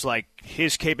is like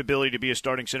his capability to be a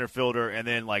starting center fielder, and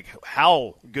then like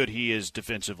how good he is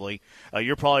defensively.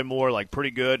 You're probably more like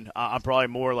pretty good. I'm probably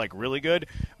more like really good.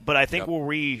 But I think where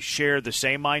we share the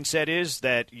same mindset is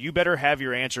that you better have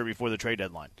your answer before the trade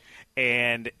deadline,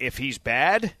 and if he's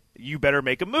bad, you better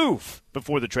make a move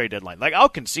before the trade deadline. Like, I'll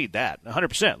concede that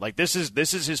 100%. Like, this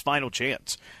is his final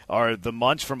chance, are the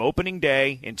months from opening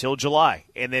day until July.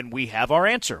 And then we have our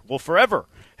answer. We'll forever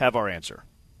have our answer.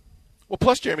 Well,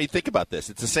 plus, Jeremy, think about this.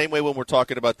 It's the same way when we're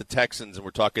talking about the Texans and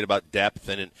we're talking about depth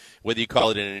and whether you call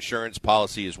it an insurance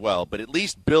policy as well. But at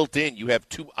least built in, you have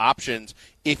two options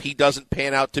if he doesn't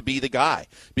pan out to be the guy.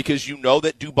 Because you know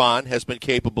that Dubon has been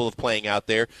capable of playing out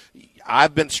there.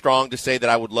 I've been strong to say that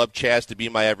I would love Chaz to be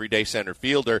my everyday center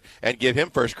fielder and give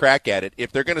him first crack at it.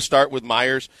 If they're going to start with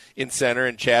Meyers in center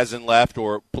and Chaz in left,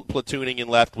 or platooning in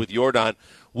left with Jordan,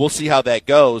 we'll see how that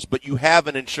goes. But you have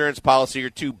an insurance policy or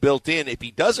two built in if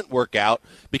he doesn't work out,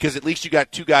 because at least you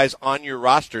got two guys on your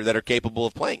roster that are capable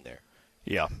of playing there.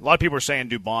 Yeah, a lot of people are saying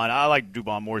Dubon. I like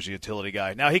Dubon more as a utility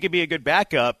guy. Now, he could be a good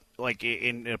backup, like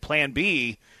in a plan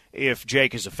B, if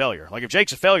Jake is a failure. Like, if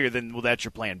Jake's a failure, then, well, that's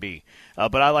your plan B.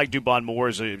 But I like Dubon more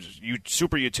as a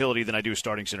super utility than I do a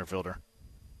starting center fielder.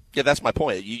 Yeah, that's my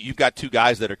point. You've got two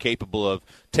guys that are capable of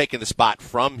taking the spot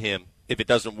from him if it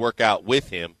doesn't work out with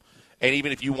him. And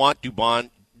even if you want Dubon,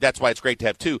 that's why it's great to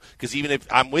have two. Because even if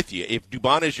I'm with you, if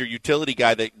Dubon is your utility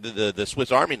guy, the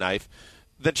Swiss Army knife,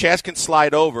 then Chaz can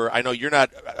slide over. I know you're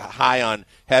not high on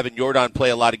having Jordan play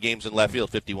a lot of games in left field,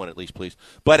 51 at least, please.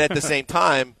 But at the same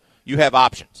time, you have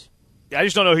options. Yeah, I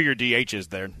just don't know who your DH is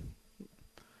there.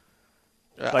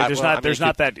 Like, there's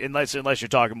not that unless you're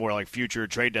talking more like future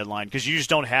trade deadline, because you just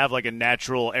don't have like a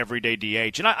natural everyday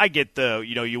DH. And I get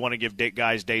you want to give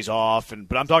guys days off,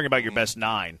 but I'm talking about your best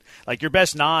nine. Like, your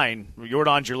best nine,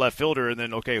 Jordan's your left fielder, and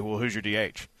then okay, well, who's your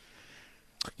DH?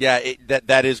 Yeah,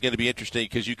 that is going to be interesting,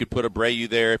 because you could put Abreu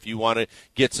there if you want to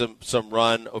get some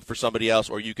run for somebody else,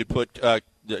 or you could put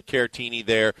Caratini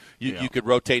there. You could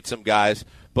rotate some guys.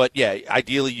 But, yeah,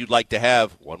 ideally you'd like to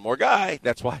have one more guy.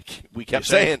 That's why we kept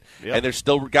saying. Yep. And there's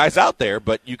still guys out there,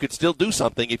 but you could still do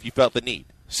something if you felt the need.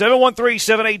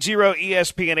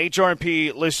 713-780-ESPN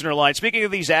HRP listener line. Speaking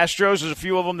of these Astros, there's a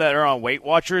few of them that are on Weight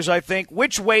Watchers, I think.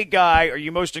 Which weight guy are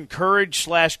you most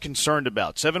encouraged/concerned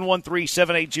about?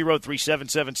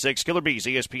 713-780-3776. Killer Bees,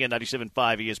 ESPN 97.5,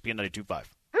 ESPN 92.5.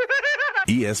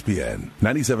 ESPN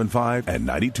 97.5 and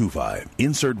 92.5.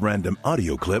 Insert random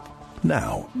audio clip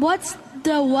now. What's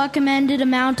the recommended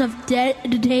amount of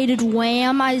dedicated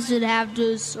RAM I should have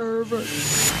to a server? The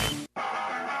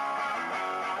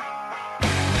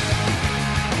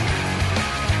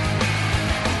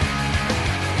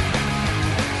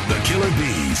Killer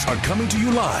Bees are coming to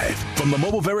you live from the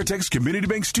Mobile Veritex Community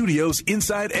Bank Studios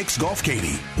inside X-Golf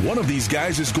Katy. One of these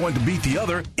guys is going to beat the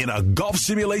other in a golf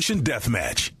simulation death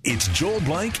match. It's Joel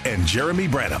Blank and Jeremy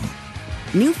Branham.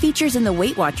 New features in the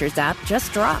Weight Watchers app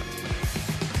just dropped.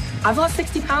 I've lost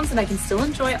 60 pounds and I can still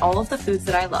enjoy all of the foods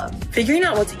that I love. Figuring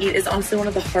out what to eat is honestly one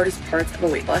of the hardest parts of a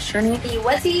weight loss journey. The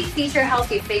What to Eat feature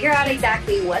helps you figure out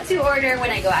exactly what to order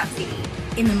when I go out to eat.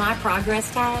 In the My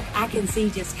Progress tab, I can see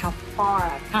just how far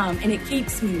I've come, and it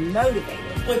keeps me motivated.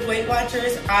 With Weight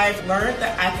Watchers, I've learned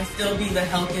that I can still be the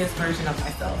healthiest version of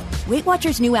myself. Weight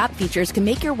Watchers' new app features can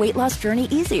make your weight loss journey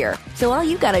easier. So all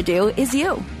you gotta do is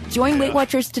you. Join Weight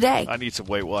Watchers today. I need some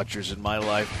Weight Watchers in my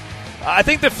life. I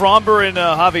think that Fromber and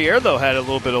Javier, though, had a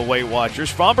little bit of Weight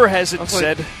Watchers. Fromber hasn't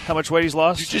said how much weight he's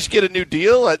lost. Did you just get a new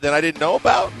deal that I didn't know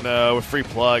about? No, a free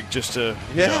plug just to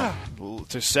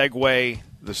to segue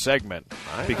the segment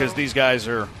because these guys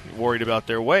are worried about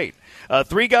their weight.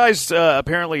 3 guys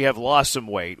apparently have lost some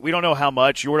weight. We don't know how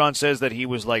much. Jordan says that he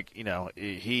was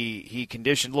he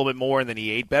conditioned a little bit more and then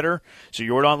he ate better. So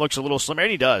Jordan looks a little slimmer,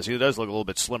 and he does. He does look a little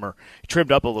bit slimmer. He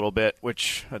trimmed up a little bit,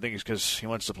 which I think is because he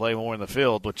wants to play more in the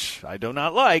field, which I do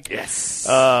not like. Yes.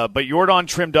 But Jordan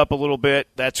trimmed up a little bit.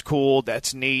 That's cool.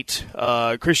 That's neat.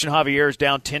 Christian Javier is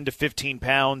down 10 to 15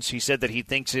 pounds. He said that he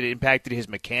thinks it impacted his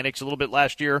mechanics a little bit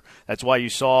last year. That's why you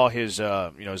saw his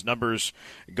his numbers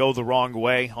go the wrong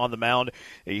way on the mound.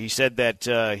 He said that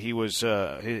he was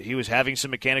having some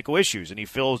mechanical issues, and he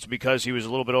feels because he was a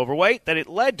little bit overweight that it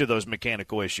led to those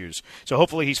mechanical issues. So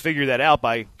hopefully he's figured that out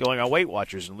by going on Weight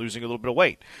Watchers and losing a little bit of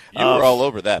weight. You were all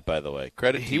over that, by the way.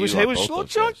 Credit to he you. Was a little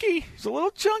chunky. Guys. He's a little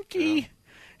chunky,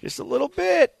 just a little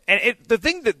bit. And the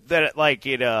thing that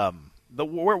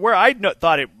where I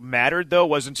thought it mattered though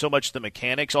wasn't so much the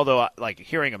mechanics, although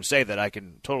hearing him say that I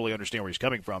can totally understand where he's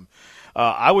coming from.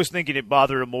 I was thinking it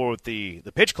bothered him more with the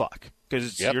pitch clock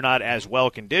because you're not as well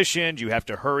conditioned. You have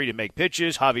to hurry to make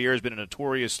pitches. Javier has been a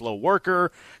notorious slow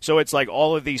worker, so it's like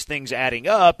all of these things adding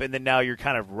up, and then now you're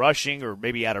kind of rushing or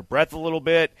maybe out of breath a little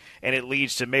bit, and it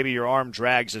leads to maybe your arm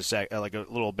drags a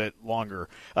little bit longer.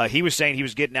 He was saying he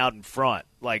was getting out in front.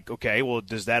 Okay, well,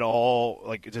 is that all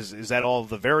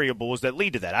the variables that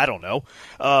lead to that? I don't know.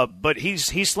 But he's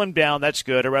slimmed down. That's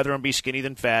good. I'd rather him be skinny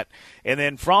than fat. And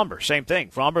then Fromber, same thing.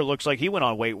 Fromber looks like he went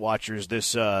on Weight Watchers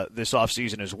this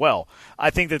offseason as well.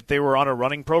 I think that they were on a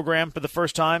running program for the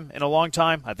first time in a long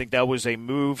time. I think that was a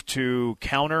move to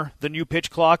counter the new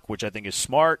pitch clock, which I think is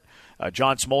smart.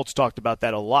 John Smoltz talked about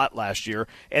that a lot last year.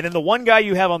 And then the one guy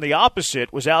you have on the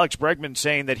opposite was Alex Bregman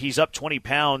saying that he's up 20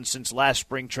 pounds since last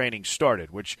spring training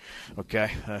started, which, okay.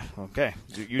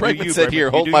 Bregman said, here,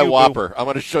 hold my Whopper. I'm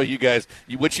going to show you guys.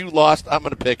 What you lost, I'm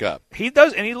going to pick up. He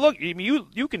does, and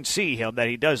you can see him that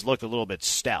he does look a little bit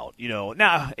stout.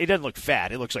 Now, it doesn't look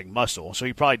fat. It looks like muscle, so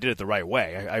he probably did it the right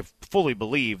way. I fully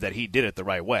believe that he did it the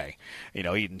right way,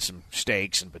 eating some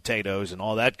steaks and potatoes and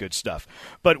all that good stuff.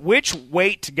 But which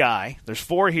weight guy? There's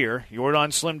 4 here.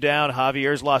 Jordan slimmed down.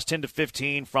 Javier's lost 10 to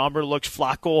 15. Fromber looks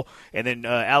flockal. And then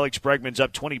Alex Bregman's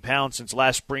up 20 pounds since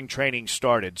last spring training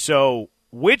started. So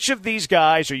which of these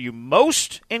guys are you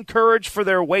most encouraged for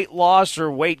their weight loss or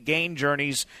weight gain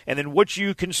journeys? And then which are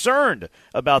you concerned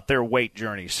about their weight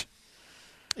journeys?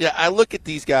 Yeah, I look at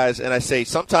these guys and I say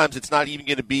sometimes it's not even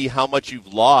going to be how much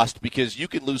you've lost because you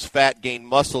can lose fat, gain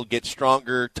muscle, get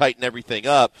stronger, tighten everything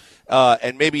up,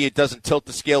 and maybe it doesn't tilt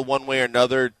the scale one way or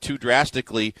another too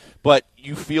drastically, but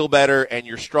you feel better and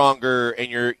you're stronger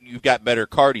and you've got better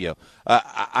cardio.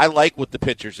 I like what the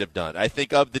pitchers have done. I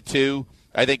think of the two,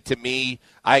 to me,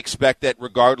 I expect that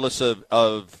regardless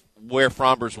of where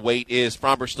Fromber's weight is,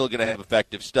 Fromber's still going to have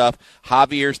effective stuff.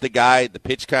 Javier's the guy. The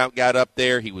pitch count got up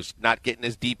there. He was not getting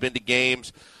as deep into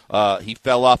games. He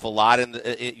fell off a lot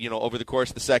over the course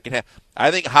of the second half.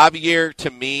 I think Javier, to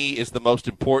me, is the most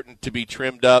important to be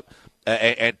trimmed up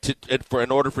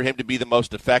in order for him to be the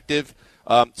most effective.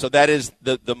 So that is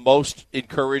the most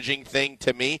encouraging thing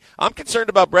to me. I'm concerned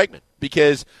about Bregman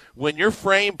because when your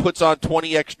frame puts on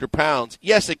 20 extra pounds,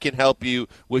 yes, it can help you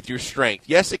with your strength.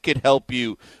 Yes, it could help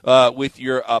you with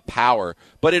your power.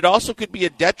 But it also could be a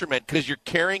detriment because you're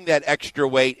carrying that extra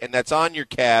weight, and that's on your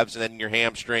calves and then your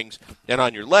hamstrings and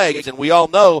on your legs. And we all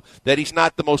know that he's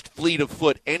not the most fleet of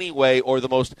foot anyway or the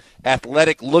most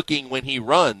athletic looking when he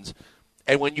runs.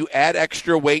 And when you add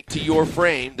extra weight to your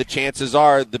frame, the chances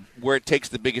are where it takes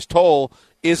the biggest toll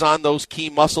is on those key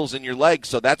muscles in your legs.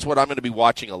 So that's what I'm going to be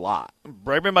watching a lot.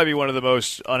 Bregman might be one of the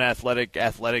most athletic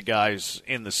guys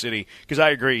in the city because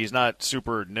I agree he's not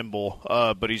super nimble,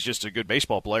 but he's just a good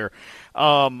baseball player.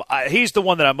 He's the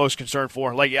one that I'm most concerned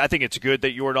for. I think it's good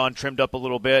that Jordan trimmed up a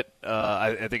little bit.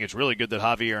 I think it's really good that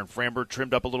Javier and Fromber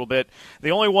trimmed up a little bit.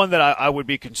 The only one that I would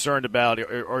be concerned about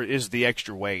is the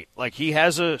extra weight. He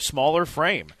has a smaller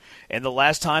frame. And the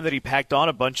last time that he packed on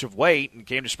a bunch of weight and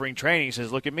came to spring training, he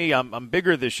says, look at me, I'm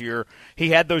bigger this year. He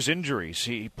had those injuries.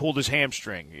 He pulled his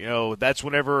hamstring. That's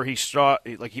whenever he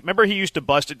remember he used to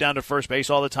bust it down to first base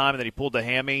all the time, and then he pulled the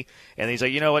hammy, and he's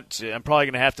like, you know what, I'm probably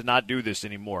going to have to not do this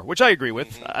anymore, which I agree with.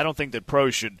 Mm-hmm. I don't think that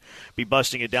pros should be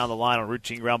busting it down the line on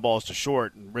routine ground balls to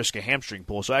short and risk a hamstring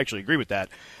pull, so I actually agree with that.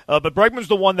 But Bregman's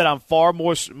the one that I'm far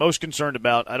most concerned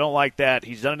about. I don't like that.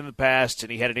 He's done it in the past,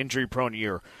 and he had an injury-prone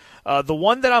year. The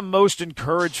one that I'm most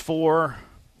encouraged for,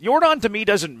 Jordan to me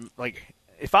doesn't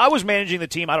if I was managing the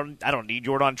team, I don't need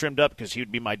Jordan trimmed up because he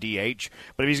would be my DH.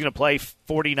 But if he's going to play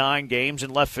 49 games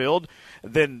in left field,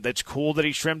 then that's cool that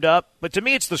he's trimmed up. But to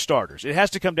me, it's the starters. It has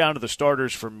to come down to the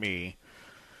starters for me.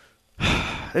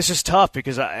 This is tough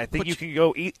because I think you can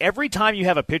go every time you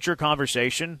have a pitcher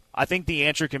conversation. I think the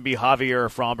answer can be Javier or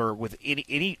Framber with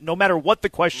any no matter what the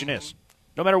question is.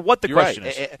 No matter what the question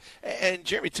is. And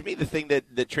Jeremy, to me, the thing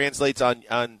that translates on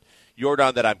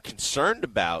Jordan that I'm concerned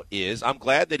about is I'm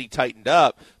glad that he tightened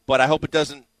up, but I hope it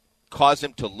doesn't cause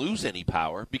him to lose any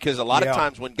power because a lot of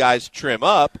times when guys trim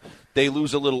up, they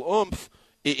lose a little oomph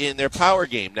in their power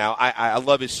game. Now, I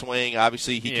love his swing.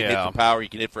 Obviously, he can hit for power. He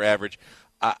can hit for average.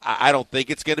 I don't think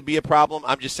it's going to be a problem.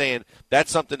 I'm just saying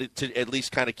that's something to at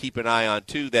least kind of keep an eye on,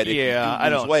 too, that if you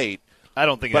do lose weight. I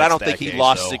don't think But that's I don't that think he case,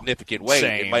 lost though. significant weight.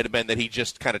 Same. It might have been that he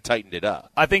just kind of tightened it up.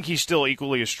 I think he's still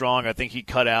equally as strong. I think he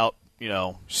cut out,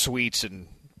 sweets and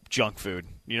junk food.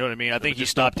 You know what I mean? I think he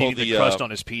stopped eating the crust on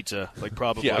his pizza,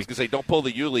 probably. Yeah, I was going to say, don't pull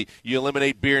the Yuli. You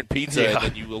eliminate beer and pizza, and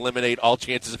then you eliminate all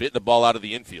chances of hitting the ball out of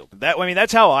the infield.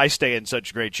 That's how I stay in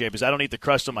such great shape, is I don't eat the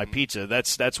crust on my pizza.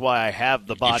 That's why I have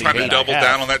the body that I have. You trying to double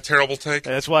down on that terrible take?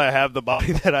 That's why I have the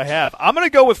body that I have. I'm going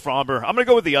to go with Framber. I'm going to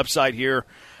go with the upside here.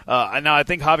 Now, I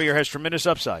think Javier has tremendous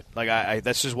upside.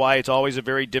 This is why it's always a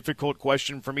very difficult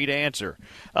question for me to answer.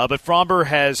 But Framber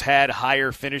has had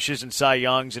higher finishes in Cy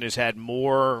Youngs and has had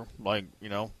more,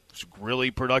 really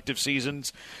productive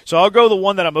seasons. So I'll go the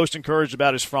one that I'm most encouraged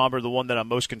about is Framber. The one that I'm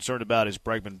most concerned about is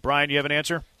Bregman. Brian, you have an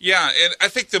answer? Yeah, and I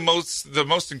think the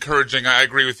most encouraging, I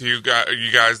agree with you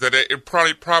guys, that it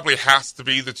probably has to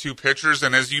be the two pitchers.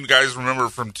 And as you guys remember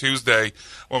from Tuesday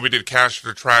when we did Cash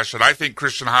or Trash, and I think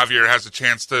Christian Javier has a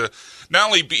chance to not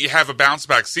only have a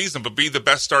bounce-back season, but be the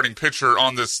best starting pitcher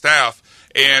on this staff.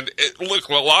 And look,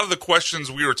 a lot of the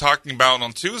questions we were talking about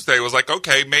on Tuesday was like,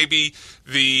 okay, maybe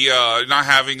the not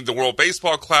having the World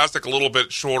Baseball Classic, a little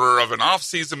bit shorter of an off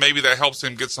season, maybe that helps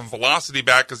him get some velocity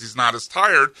back because he's not as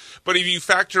tired. But if you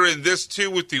factor in this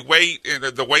too with the weight and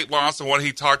the weight loss and what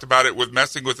he talked about it with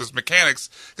messing with his mechanics,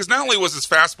 because not only was his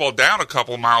fastball down a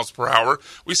couple miles per hour,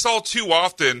 we saw too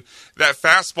often that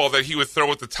fastball that he would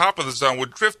throw at the top of the zone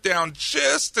would drift down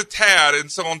just a tad, and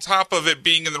so on top of it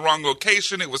being in the wrong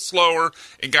location, it was slower.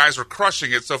 And guys were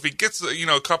crushing it. So if he gets,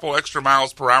 a couple extra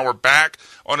miles per hour back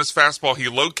on his fastball, he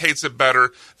locates it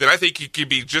better, then I think he could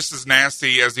be just as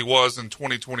nasty as he was in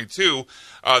 2022.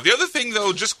 The other thing,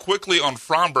 though, just quickly on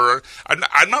Framber,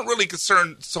 I'm not really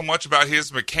concerned so much about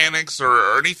his mechanics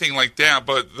or anything like that,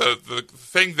 but the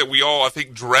thing that we all, I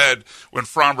think, dread when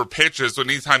Framber pitches,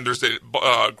 when anytime there's a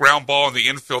ground ball in the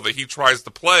infield that he tries to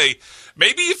play,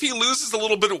 maybe if he loses a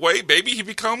little bit of weight, maybe he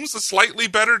becomes a slightly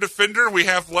better defender. We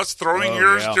have less throwing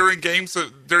errors during games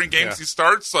he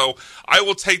starts. So I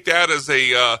will take that as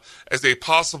a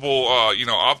possible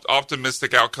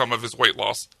optimistic outcome of his weight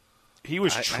loss. He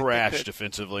was trash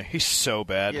defensively. He's so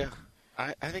bad. Yeah,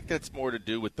 I think that's more to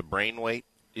do with the brain weight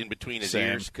in between his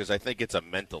ears because I think it's a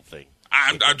mental thing.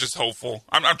 I'm just hopeful.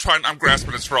 I'm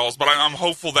grasping at straws, but I'm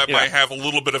hopeful that might have a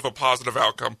little bit of a positive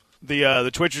outcome.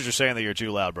 The Twitchers are saying that you're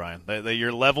too loud, Brian. That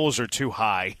your levels are too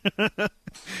high.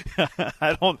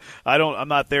 I'm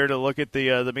not there to look at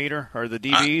the meter or the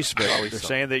dBs, but they're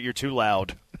saying that you're too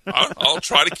loud. I'll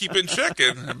try to keep in check.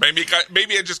 And maybe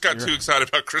I just got too excited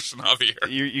about Christian Javier.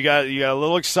 You got a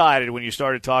little excited when you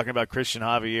started talking about Christian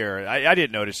Javier. I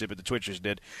didn't notice it, but the Twitchers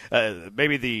did.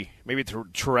 Maybe the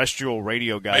terrestrial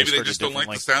radio guys. Maybe they just don't like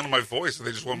the sound of my voice, and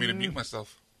they just want me to mute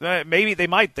myself. Maybe they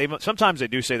might. Sometimes they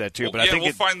do say that too. But I think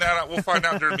we'll find that out. We'll find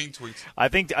out during mean tweets. I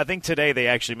think today they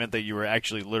actually meant that you were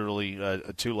actually literally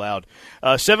too loud.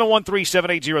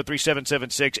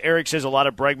 713-780-3776. Eric says a lot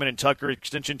of Bregman and Tucker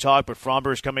extension talk, but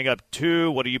Framber is coming up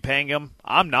too. What are you paying him?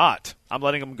 I'm not. I'm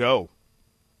letting him go.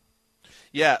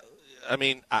 Yeah, I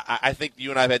mean, I think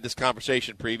you and I have had this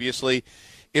conversation previously.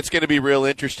 It's going to be real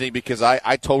interesting because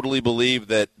I totally believe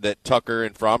that Tucker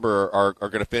and Framber are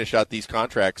going to finish out these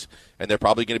contracts, and they're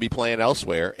probably going to be playing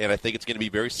elsewhere. And I think it's going to be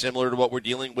very similar to what we're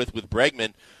dealing with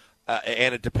Bregman,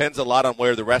 and it depends a lot on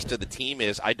where the rest of the team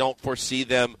is. I don't foresee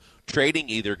them trading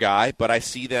either guy, but I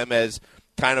see them as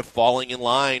kind of falling in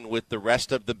line with the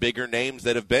rest of the bigger names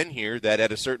that have been here, that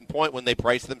at a certain point when they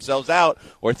price themselves out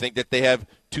or think that they have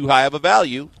too high of a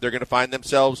value, they're going to find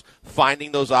themselves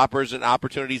finding those offers and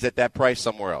opportunities at that price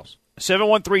somewhere else.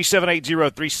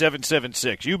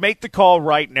 713-780-3776. You make the call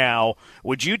right now.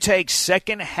 Would you take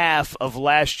second half of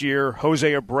last year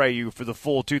Jose Abreu for the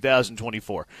full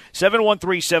 2024?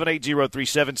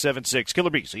 713-780-3776. Killer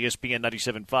Bees, ESPN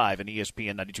 97.5 and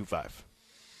ESPN 92.5.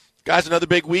 Guys, another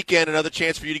big weekend, another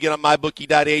chance for you to get on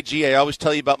MyBookie.ag. I always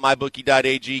tell you about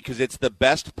MyBookie.ag because it's the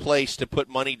best place to put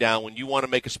money down when you want to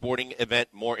make a sporting event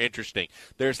more interesting.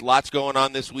 There's lots going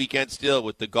on this weekend still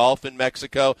with the golf in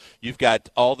Mexico. You've got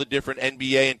all the different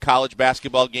NBA and college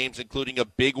basketball games, including a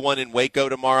big one in Waco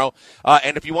tomorrow.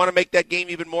 And if you want to make that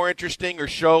game even more interesting or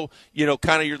show,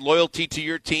 kind of your loyalty to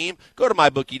your team, go to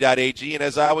MyBookie.ag. And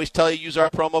as I always tell you, use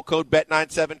our promo code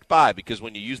BET975 because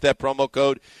when you use that promo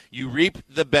code, you reap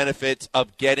the benefits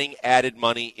of getting added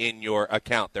money in your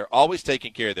account. They're always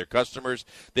taking care of their customers.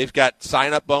 They've got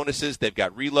sign-up bonuses. They've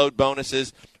got reload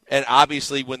bonuses. And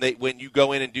obviously, when you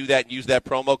go in and do that and use that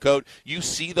promo code, you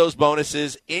see those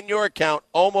bonuses in your account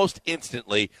almost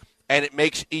instantly. And it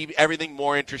makes everything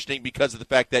more interesting because of the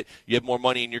fact that you have more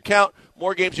money in your account,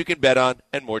 more games you can bet on,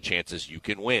 and more chances you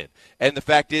can win. And the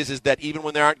fact is that even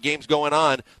when there aren't games going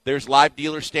on, there's live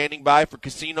dealers standing by for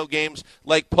casino games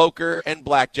like poker and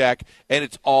blackjack, and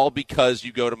it's all because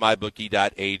you go to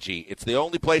MyBookie.ag. It's the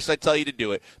only place I tell you to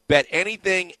do it. Bet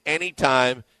anything,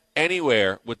 anytime,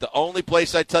 anywhere. With the only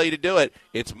place I tell you to do it,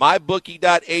 it's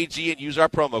MyBookie.ag, and use our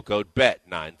promo code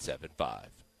BET975.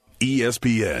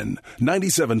 ESPN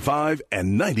 97.5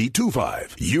 and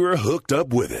 92.5. You're hooked up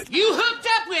with it. You hooked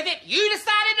up with it. You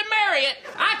decided to marry it.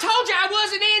 I told you I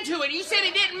wasn't into it. You said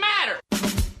it didn't matter.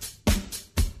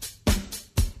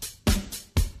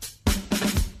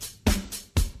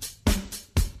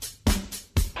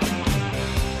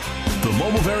 The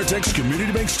Mobile Veritex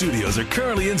Community Bank Studios are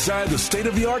currently inside the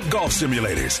state-of-the-art golf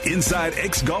simulators inside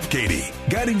X Golf Katy.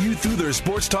 Guiding you through their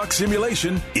sports talk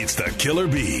simulation, it's the Killer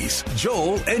Bees,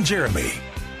 Joel and Jeremy.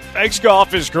 X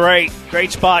Golf is great.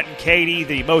 Great spot in Katy.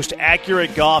 The most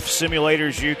accurate golf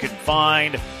simulators you can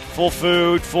find. Full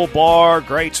food, full bar,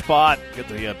 great spot. Get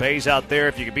the bays out there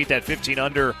if you can beat that 15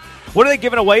 under. What are they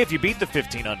giving away if you beat the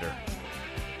 15 under?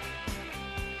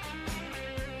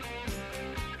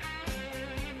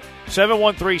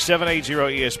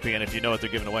 (713-780-ESPN) if you know what they're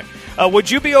giving away. Would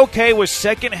you be okay with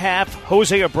second half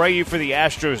Jose Abreu for the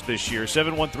Astros this year?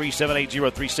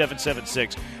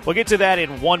 713-780-3776. We'll get to that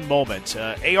in one moment.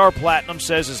 AR Platinum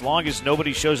says as long as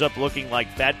nobody shows up looking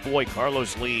like Fat Boy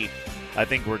Carlos Lee, I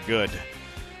think we're good.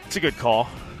 It's a good call.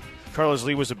 Carlos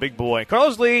Lee was a big boy.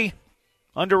 Carlos Lee,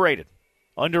 underrated.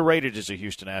 Underrated as a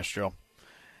Houston Astro.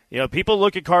 People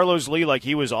look at Carlos Lee like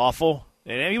he was awful.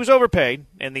 And he was overpaid,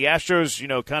 and the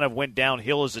Astros, kind of went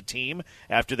downhill as a team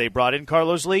after they brought in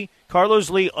Carlos Lee. Carlos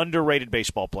Lee, underrated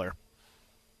baseball player.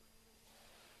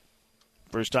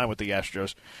 First time with the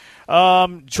Astros.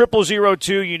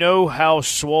 0002, you know how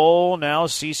swole now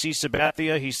CC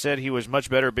Sabathia. He said he was much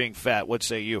better being fat. What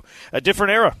say you? A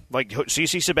different era. Like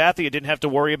CC Sabathia didn't have to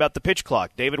worry about the pitch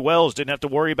clock. David Wells didn't have to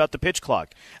worry about the pitch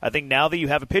clock. I think now that you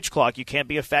have a pitch clock, you can't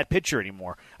be a fat pitcher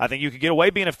anymore. I think you could get away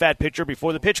being a fat pitcher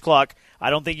before the pitch clock. I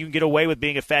don't think you can get away with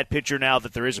being a fat pitcher now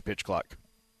that there is a pitch clock.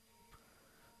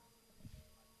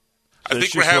 I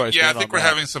think we're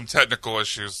having some technical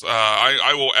issues.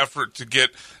 I will effort to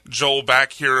get Joel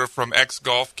back here from X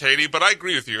Golf Katy, but I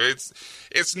agree with you.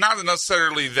 It's not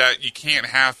necessarily that you can't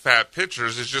have fat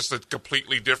pitchers. It's just a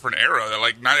completely different era.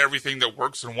 Like, not everything that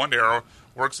works in one era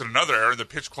works in another era. The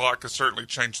pitch clock has certainly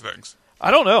changed things. I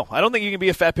don't know. I don't think you can be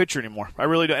a fat pitcher anymore. I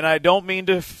really don't. And I don't mean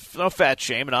to fat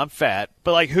shame, and I'm fat.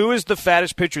 But, who is the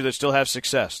fattest pitcher that still has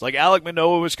success? Alek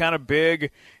Manoah was kind of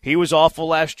big. He was awful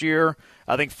last year.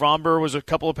 I think Fromber was a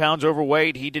couple of pounds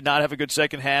overweight. He did not have a good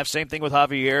second half. Same thing with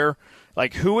Javier.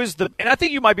 Who is the – and I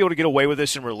think you might be able to get away with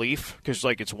this in relief because,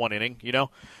 it's one inning,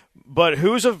 But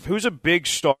who's a big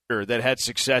starter that had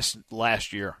success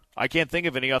last year? I can't think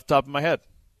of any off the top of my head.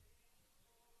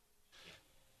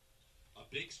 A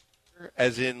big starter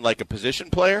as in, a position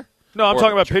player? No, I'm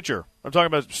talking about pitcher. I'm talking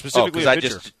about specifically a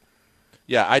pitcher.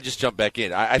 I just jumped back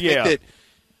in. I think that –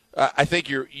 I think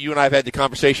you and I have had the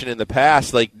conversation in the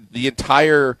past, the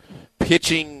entire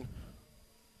pitching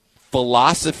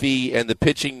philosophy and the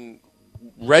pitching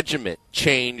regiment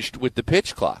changed with the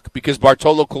pitch clock because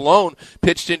Bartolo Colon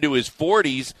pitched into his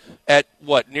 40s at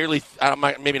nearly,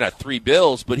 maybe not 3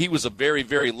 bills, but he was a very,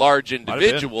 very large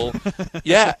individual.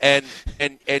 Yeah, and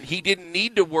he didn't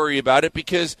need to worry about it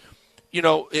because, in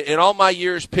all my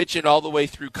years pitching all the way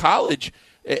through college –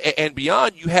 and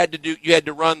beyond, you had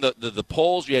to run the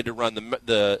poles, you had to run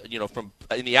the from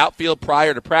in the outfield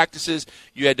prior to practices,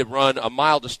 you had to run a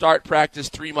mile to start practice,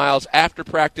 3 miles after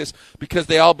practice, because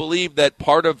they all believed that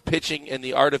part of pitching and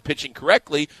the art of pitching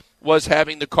correctly was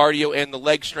having the cardio and the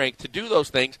leg strength to do those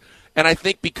things. And I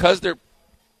think because they're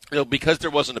because there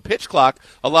wasn't a pitch clock,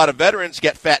 a lot of veterans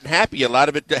get fat and happy. A lot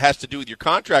of it has to do with your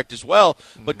contract as well.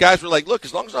 But guys were like, look,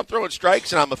 as long as I'm throwing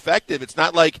strikes and I'm effective, it's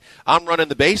not like I'm running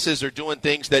the bases or doing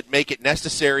things that make it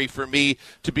necessary for me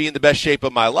to be in the best shape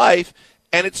of my life.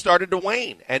 And it started to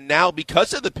wane. And now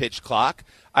because of the pitch clock,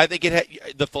 I think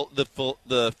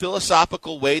the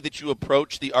philosophical way that you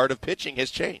approach the art of pitching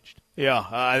has changed. Yeah,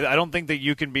 I don't think that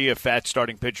you can be a fat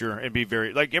starting pitcher and be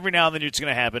very – like every now and then it's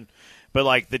going to happen. But,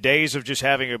 like, the days of just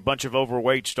having a bunch of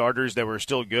overweight starters that were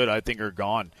still good, I think, are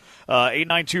gone.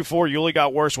 8924, Yuli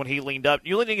got worse when he leaned up.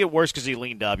 Yuli didn't get worse because he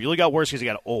leaned up. Yuli got worse because he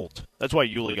got old. That's why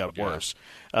Yuli got worse.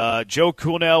 Joe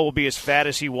Coolnell will be as fat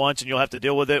as he wants, and you'll have to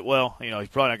deal with it. Well, he's probably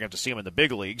not going to have to see him in the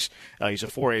big leagues. He's a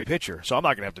 4A pitcher, so I'm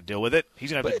not going to have to deal with it.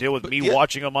 He's going to have to deal with me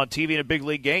watching him on TV in a big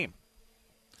league game.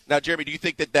 Now, Jeremy, do you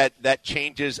think that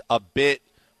changes a bit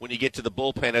when you get to the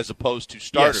bullpen as opposed to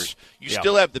starters? Yes. You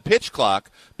still have the pitch clock,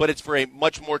 but it's for a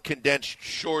much more condensed,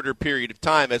 shorter period of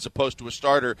time as opposed to a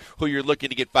starter who you're looking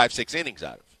to get 5-6 innings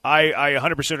out of. I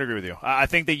 100% agree with you. I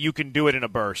think that you can do it in a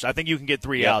burst. I think you can get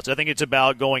 3 outs. I think it's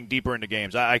about going deeper into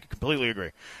games. I completely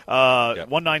agree.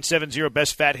 1970,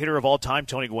 best fat hitter of all time,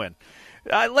 Tony Gwynn.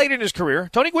 Late in his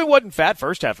career, Tony Gwynn wasn't fat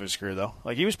first half of his career though.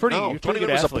 Like he was pretty. No, Tony Gwynn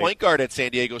was a point guard at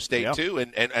San Diego State too,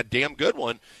 and a damn good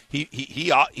one.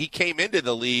 He came into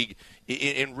the league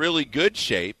in really good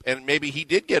shape, and maybe he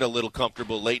did get a little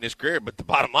comfortable late in his career. But the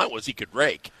bottom line was he could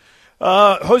rake.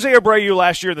 Jose Abreu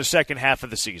last year in the second half of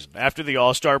the season, after the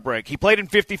All-Star break, he played in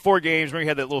 54 games. Remember he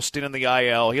had that little stint in the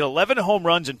IL. He had 11 home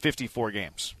runs in 54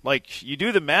 games. Like you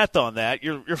do the math on that,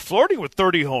 you're flirting with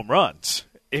 30 home runs.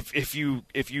 If you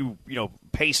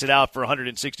pace it out for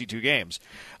 162 games.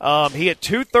 He had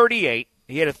 238.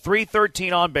 He had a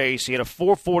 313 on base. He had a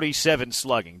 447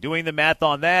 slugging. Doing the math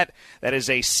on that, that is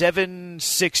a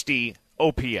 760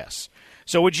 OPS.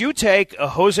 So would you take a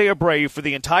Jose Abreu for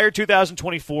the entire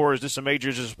 2024, or is this a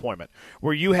major disappointment,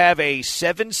 where you have a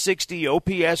 760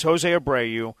 OPS Jose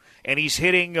Abreu, and he's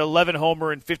hitting 11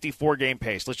 homer and 54-game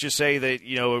pace? Let's just say that,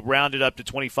 rounded up to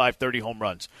 25, 30 home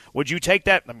runs. Would you take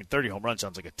that? I mean, 30 home runs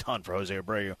sounds like a ton for Jose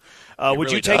Abreu.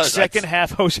 Would you take second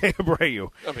half Jose Abreu?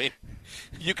 I mean,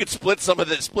 you could split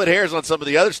hairs on some of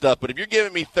the other stuff, but if you're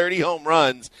giving me 30 home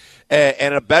runs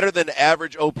and a better than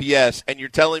average OPS, and you're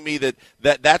telling me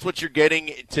that's what you're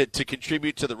getting to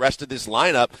contribute to the rest of this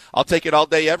lineup, I'll take it all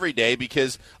day, every day,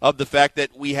 because of the fact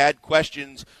that we had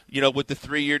questions, with the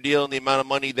 3-year deal and the amount of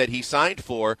money that he signed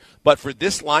for. But for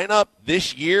this lineup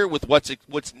this year, with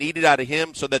what's needed out of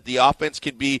him, so that the offense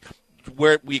can be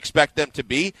where we expect them to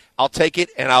be, I'll take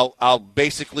it, and I'll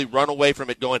basically run away from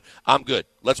it going, I'm good.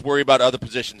 Let's worry about other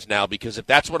positions now, because if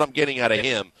that's what I'm getting out of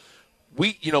him,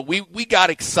 we got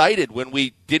excited when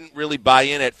we didn't really buy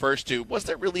in at first to, was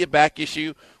there really a back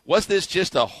issue? Was this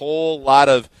just a whole lot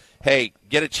of, hey,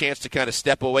 get a chance to kind of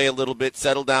step away a little bit,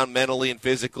 settle down mentally and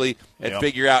physically, and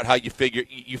figure out how you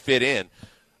fit in?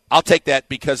 I'll take that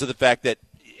because of the fact that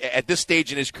at this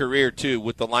stage in his career, too,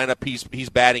 with the lineup he's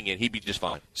batting in, he'd be just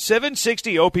fine.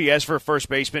 760 OPS for a first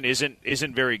baseman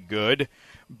isn't very good.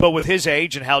 But with his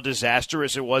age and how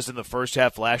disastrous it was in the first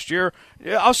half last year,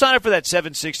 I'll sign up for that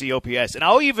 760 OPS. And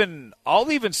I'll even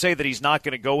say that he's not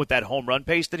going to go with that home run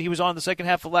pace that he was on in the second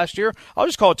half of last year. I'll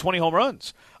just call it 20 home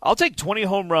runs. I'll take 20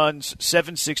 home runs,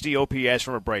 760 OPS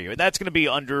from Abreu. And that's going to be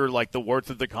under the worth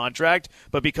of the contract.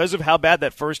 But because of how bad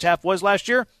that first half was last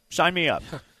year, sign me up.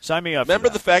 Sign me up. Remember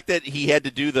the fact that he had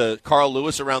to do the Carl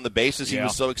Lewis around the bases? He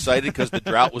was so excited because the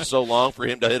drought was so long for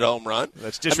him to hit a home run.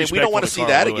 That's disrespectful. We don't want to see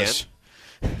that again.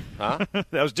 Huh?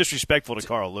 That was disrespectful to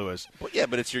Carl Lewis. Well, yeah,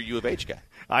 but it's your U of H guy.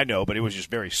 I know, but it was just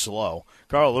very slow.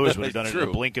 Carl Lewis would have done it in the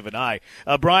blink of an eye.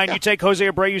 Brian, you take Jose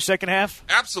Abreu second half?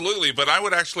 Absolutely, but I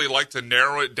would actually like to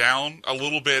narrow it down a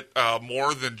little bit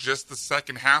more than just the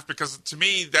second half, because to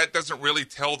me that doesn't really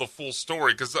tell the full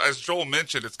story, because as Joel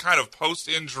mentioned, it's kind of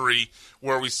post-injury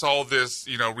where we saw this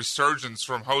resurgence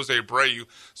from Jose Abreu.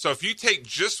 So if you take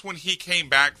just when he came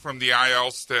back from the IL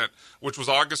stint, which was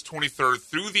August 23rd,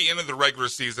 through the end of the regular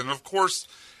season, of course,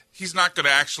 he's not going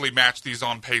to actually match these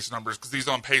on-pace numbers because these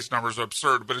on-pace numbers are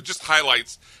absurd, but it just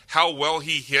highlights how well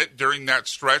he hit during that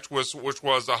stretch, which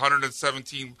was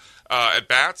 117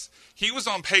 at-bats. He was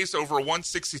on pace over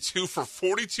 162 for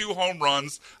 42 home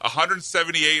runs,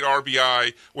 178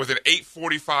 RBI with an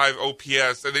 845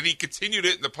 OPS, and then he continued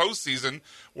it in the postseason,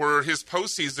 where his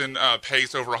postseason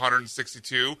pace over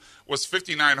 162 was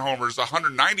 59 homers,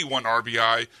 191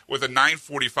 RBI with a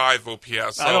 945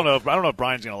 OPS. So, I don't know if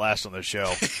Brian's going to last on this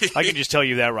show. I can just tell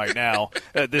you that right now.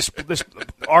 This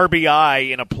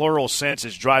RBI in a plural sense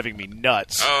is driving me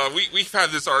nuts. We've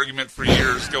had this argument for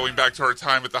years, going back to our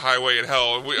time at the Highway at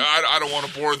Hell. I don't want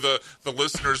to bore the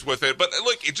listeners with it, but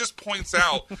look, it just points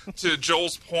out to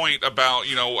Joel's point about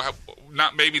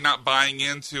not buying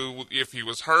into if he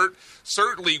was hurt.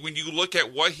 Certainly, when you look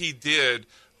at what he did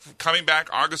coming back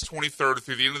August 23rd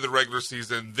through the end of the regular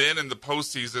season, then in the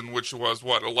postseason, which was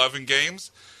 11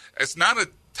 games. It's not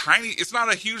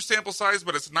a huge sample size,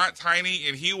 but it's not tiny.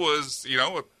 And he was,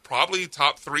 probably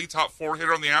top 3, top 4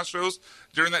 hitter on the Astros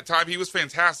during that time. He was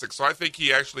fantastic. So I think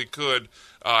he actually could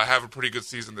have a pretty good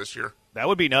season this year. That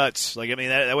would be nuts.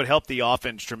 That would help the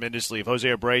offense tremendously if Jose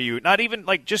Abreu, not even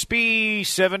just be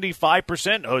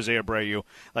 75% Jose Abreu.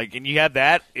 And you have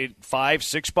that in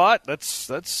 5-6 spot. That's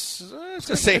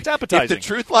appetizing. If the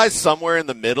truth lies somewhere in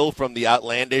the middle from the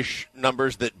outlandish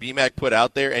numbers that BMAC put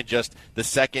out there and just the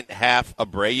second half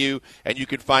Abreu, and you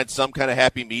could find some kind of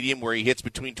happy medium where he hits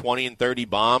between 20 and 30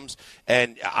 bombs,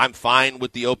 and I'm fine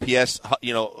with the OPS,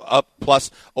 up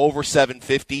plus over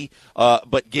 750,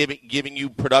 but giving you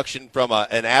production from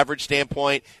an average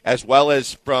standpoint as well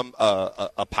as from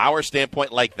a power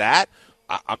standpoint like that,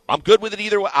 I'm good with it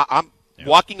either way. I'm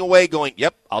walking away going,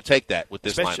 yep, I'll take that with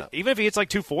this lineup. Even if he hits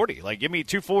 240. Give me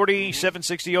 240,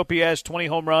 760 OPS, 20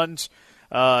 home runs.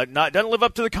 Doesn't live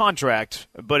up to the contract,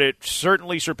 but it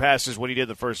certainly surpasses what he did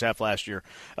the first half last year.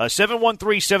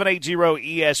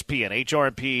 713-780-ESPN,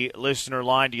 HRMP listener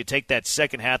line. Do you take that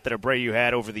second half that Abreu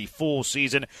had over the full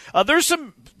season? There's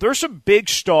some big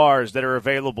stars that are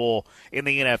available in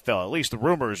the NFL. At least the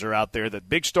rumors are out there that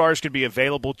big stars could be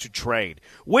available to trade.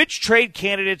 Which trade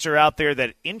candidates are out there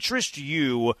that interest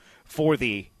you for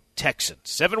the Texans?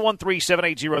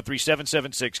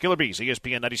 713-780-3776. Killer Bees,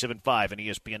 ESPN 97.5 and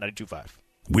ESPN 92.5.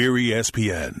 We're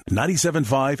ESPN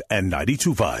 97.5 and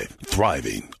 92.5.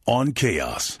 Thriving on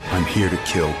chaos. I'm here to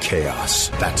kill chaos.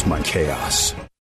 That's my chaos.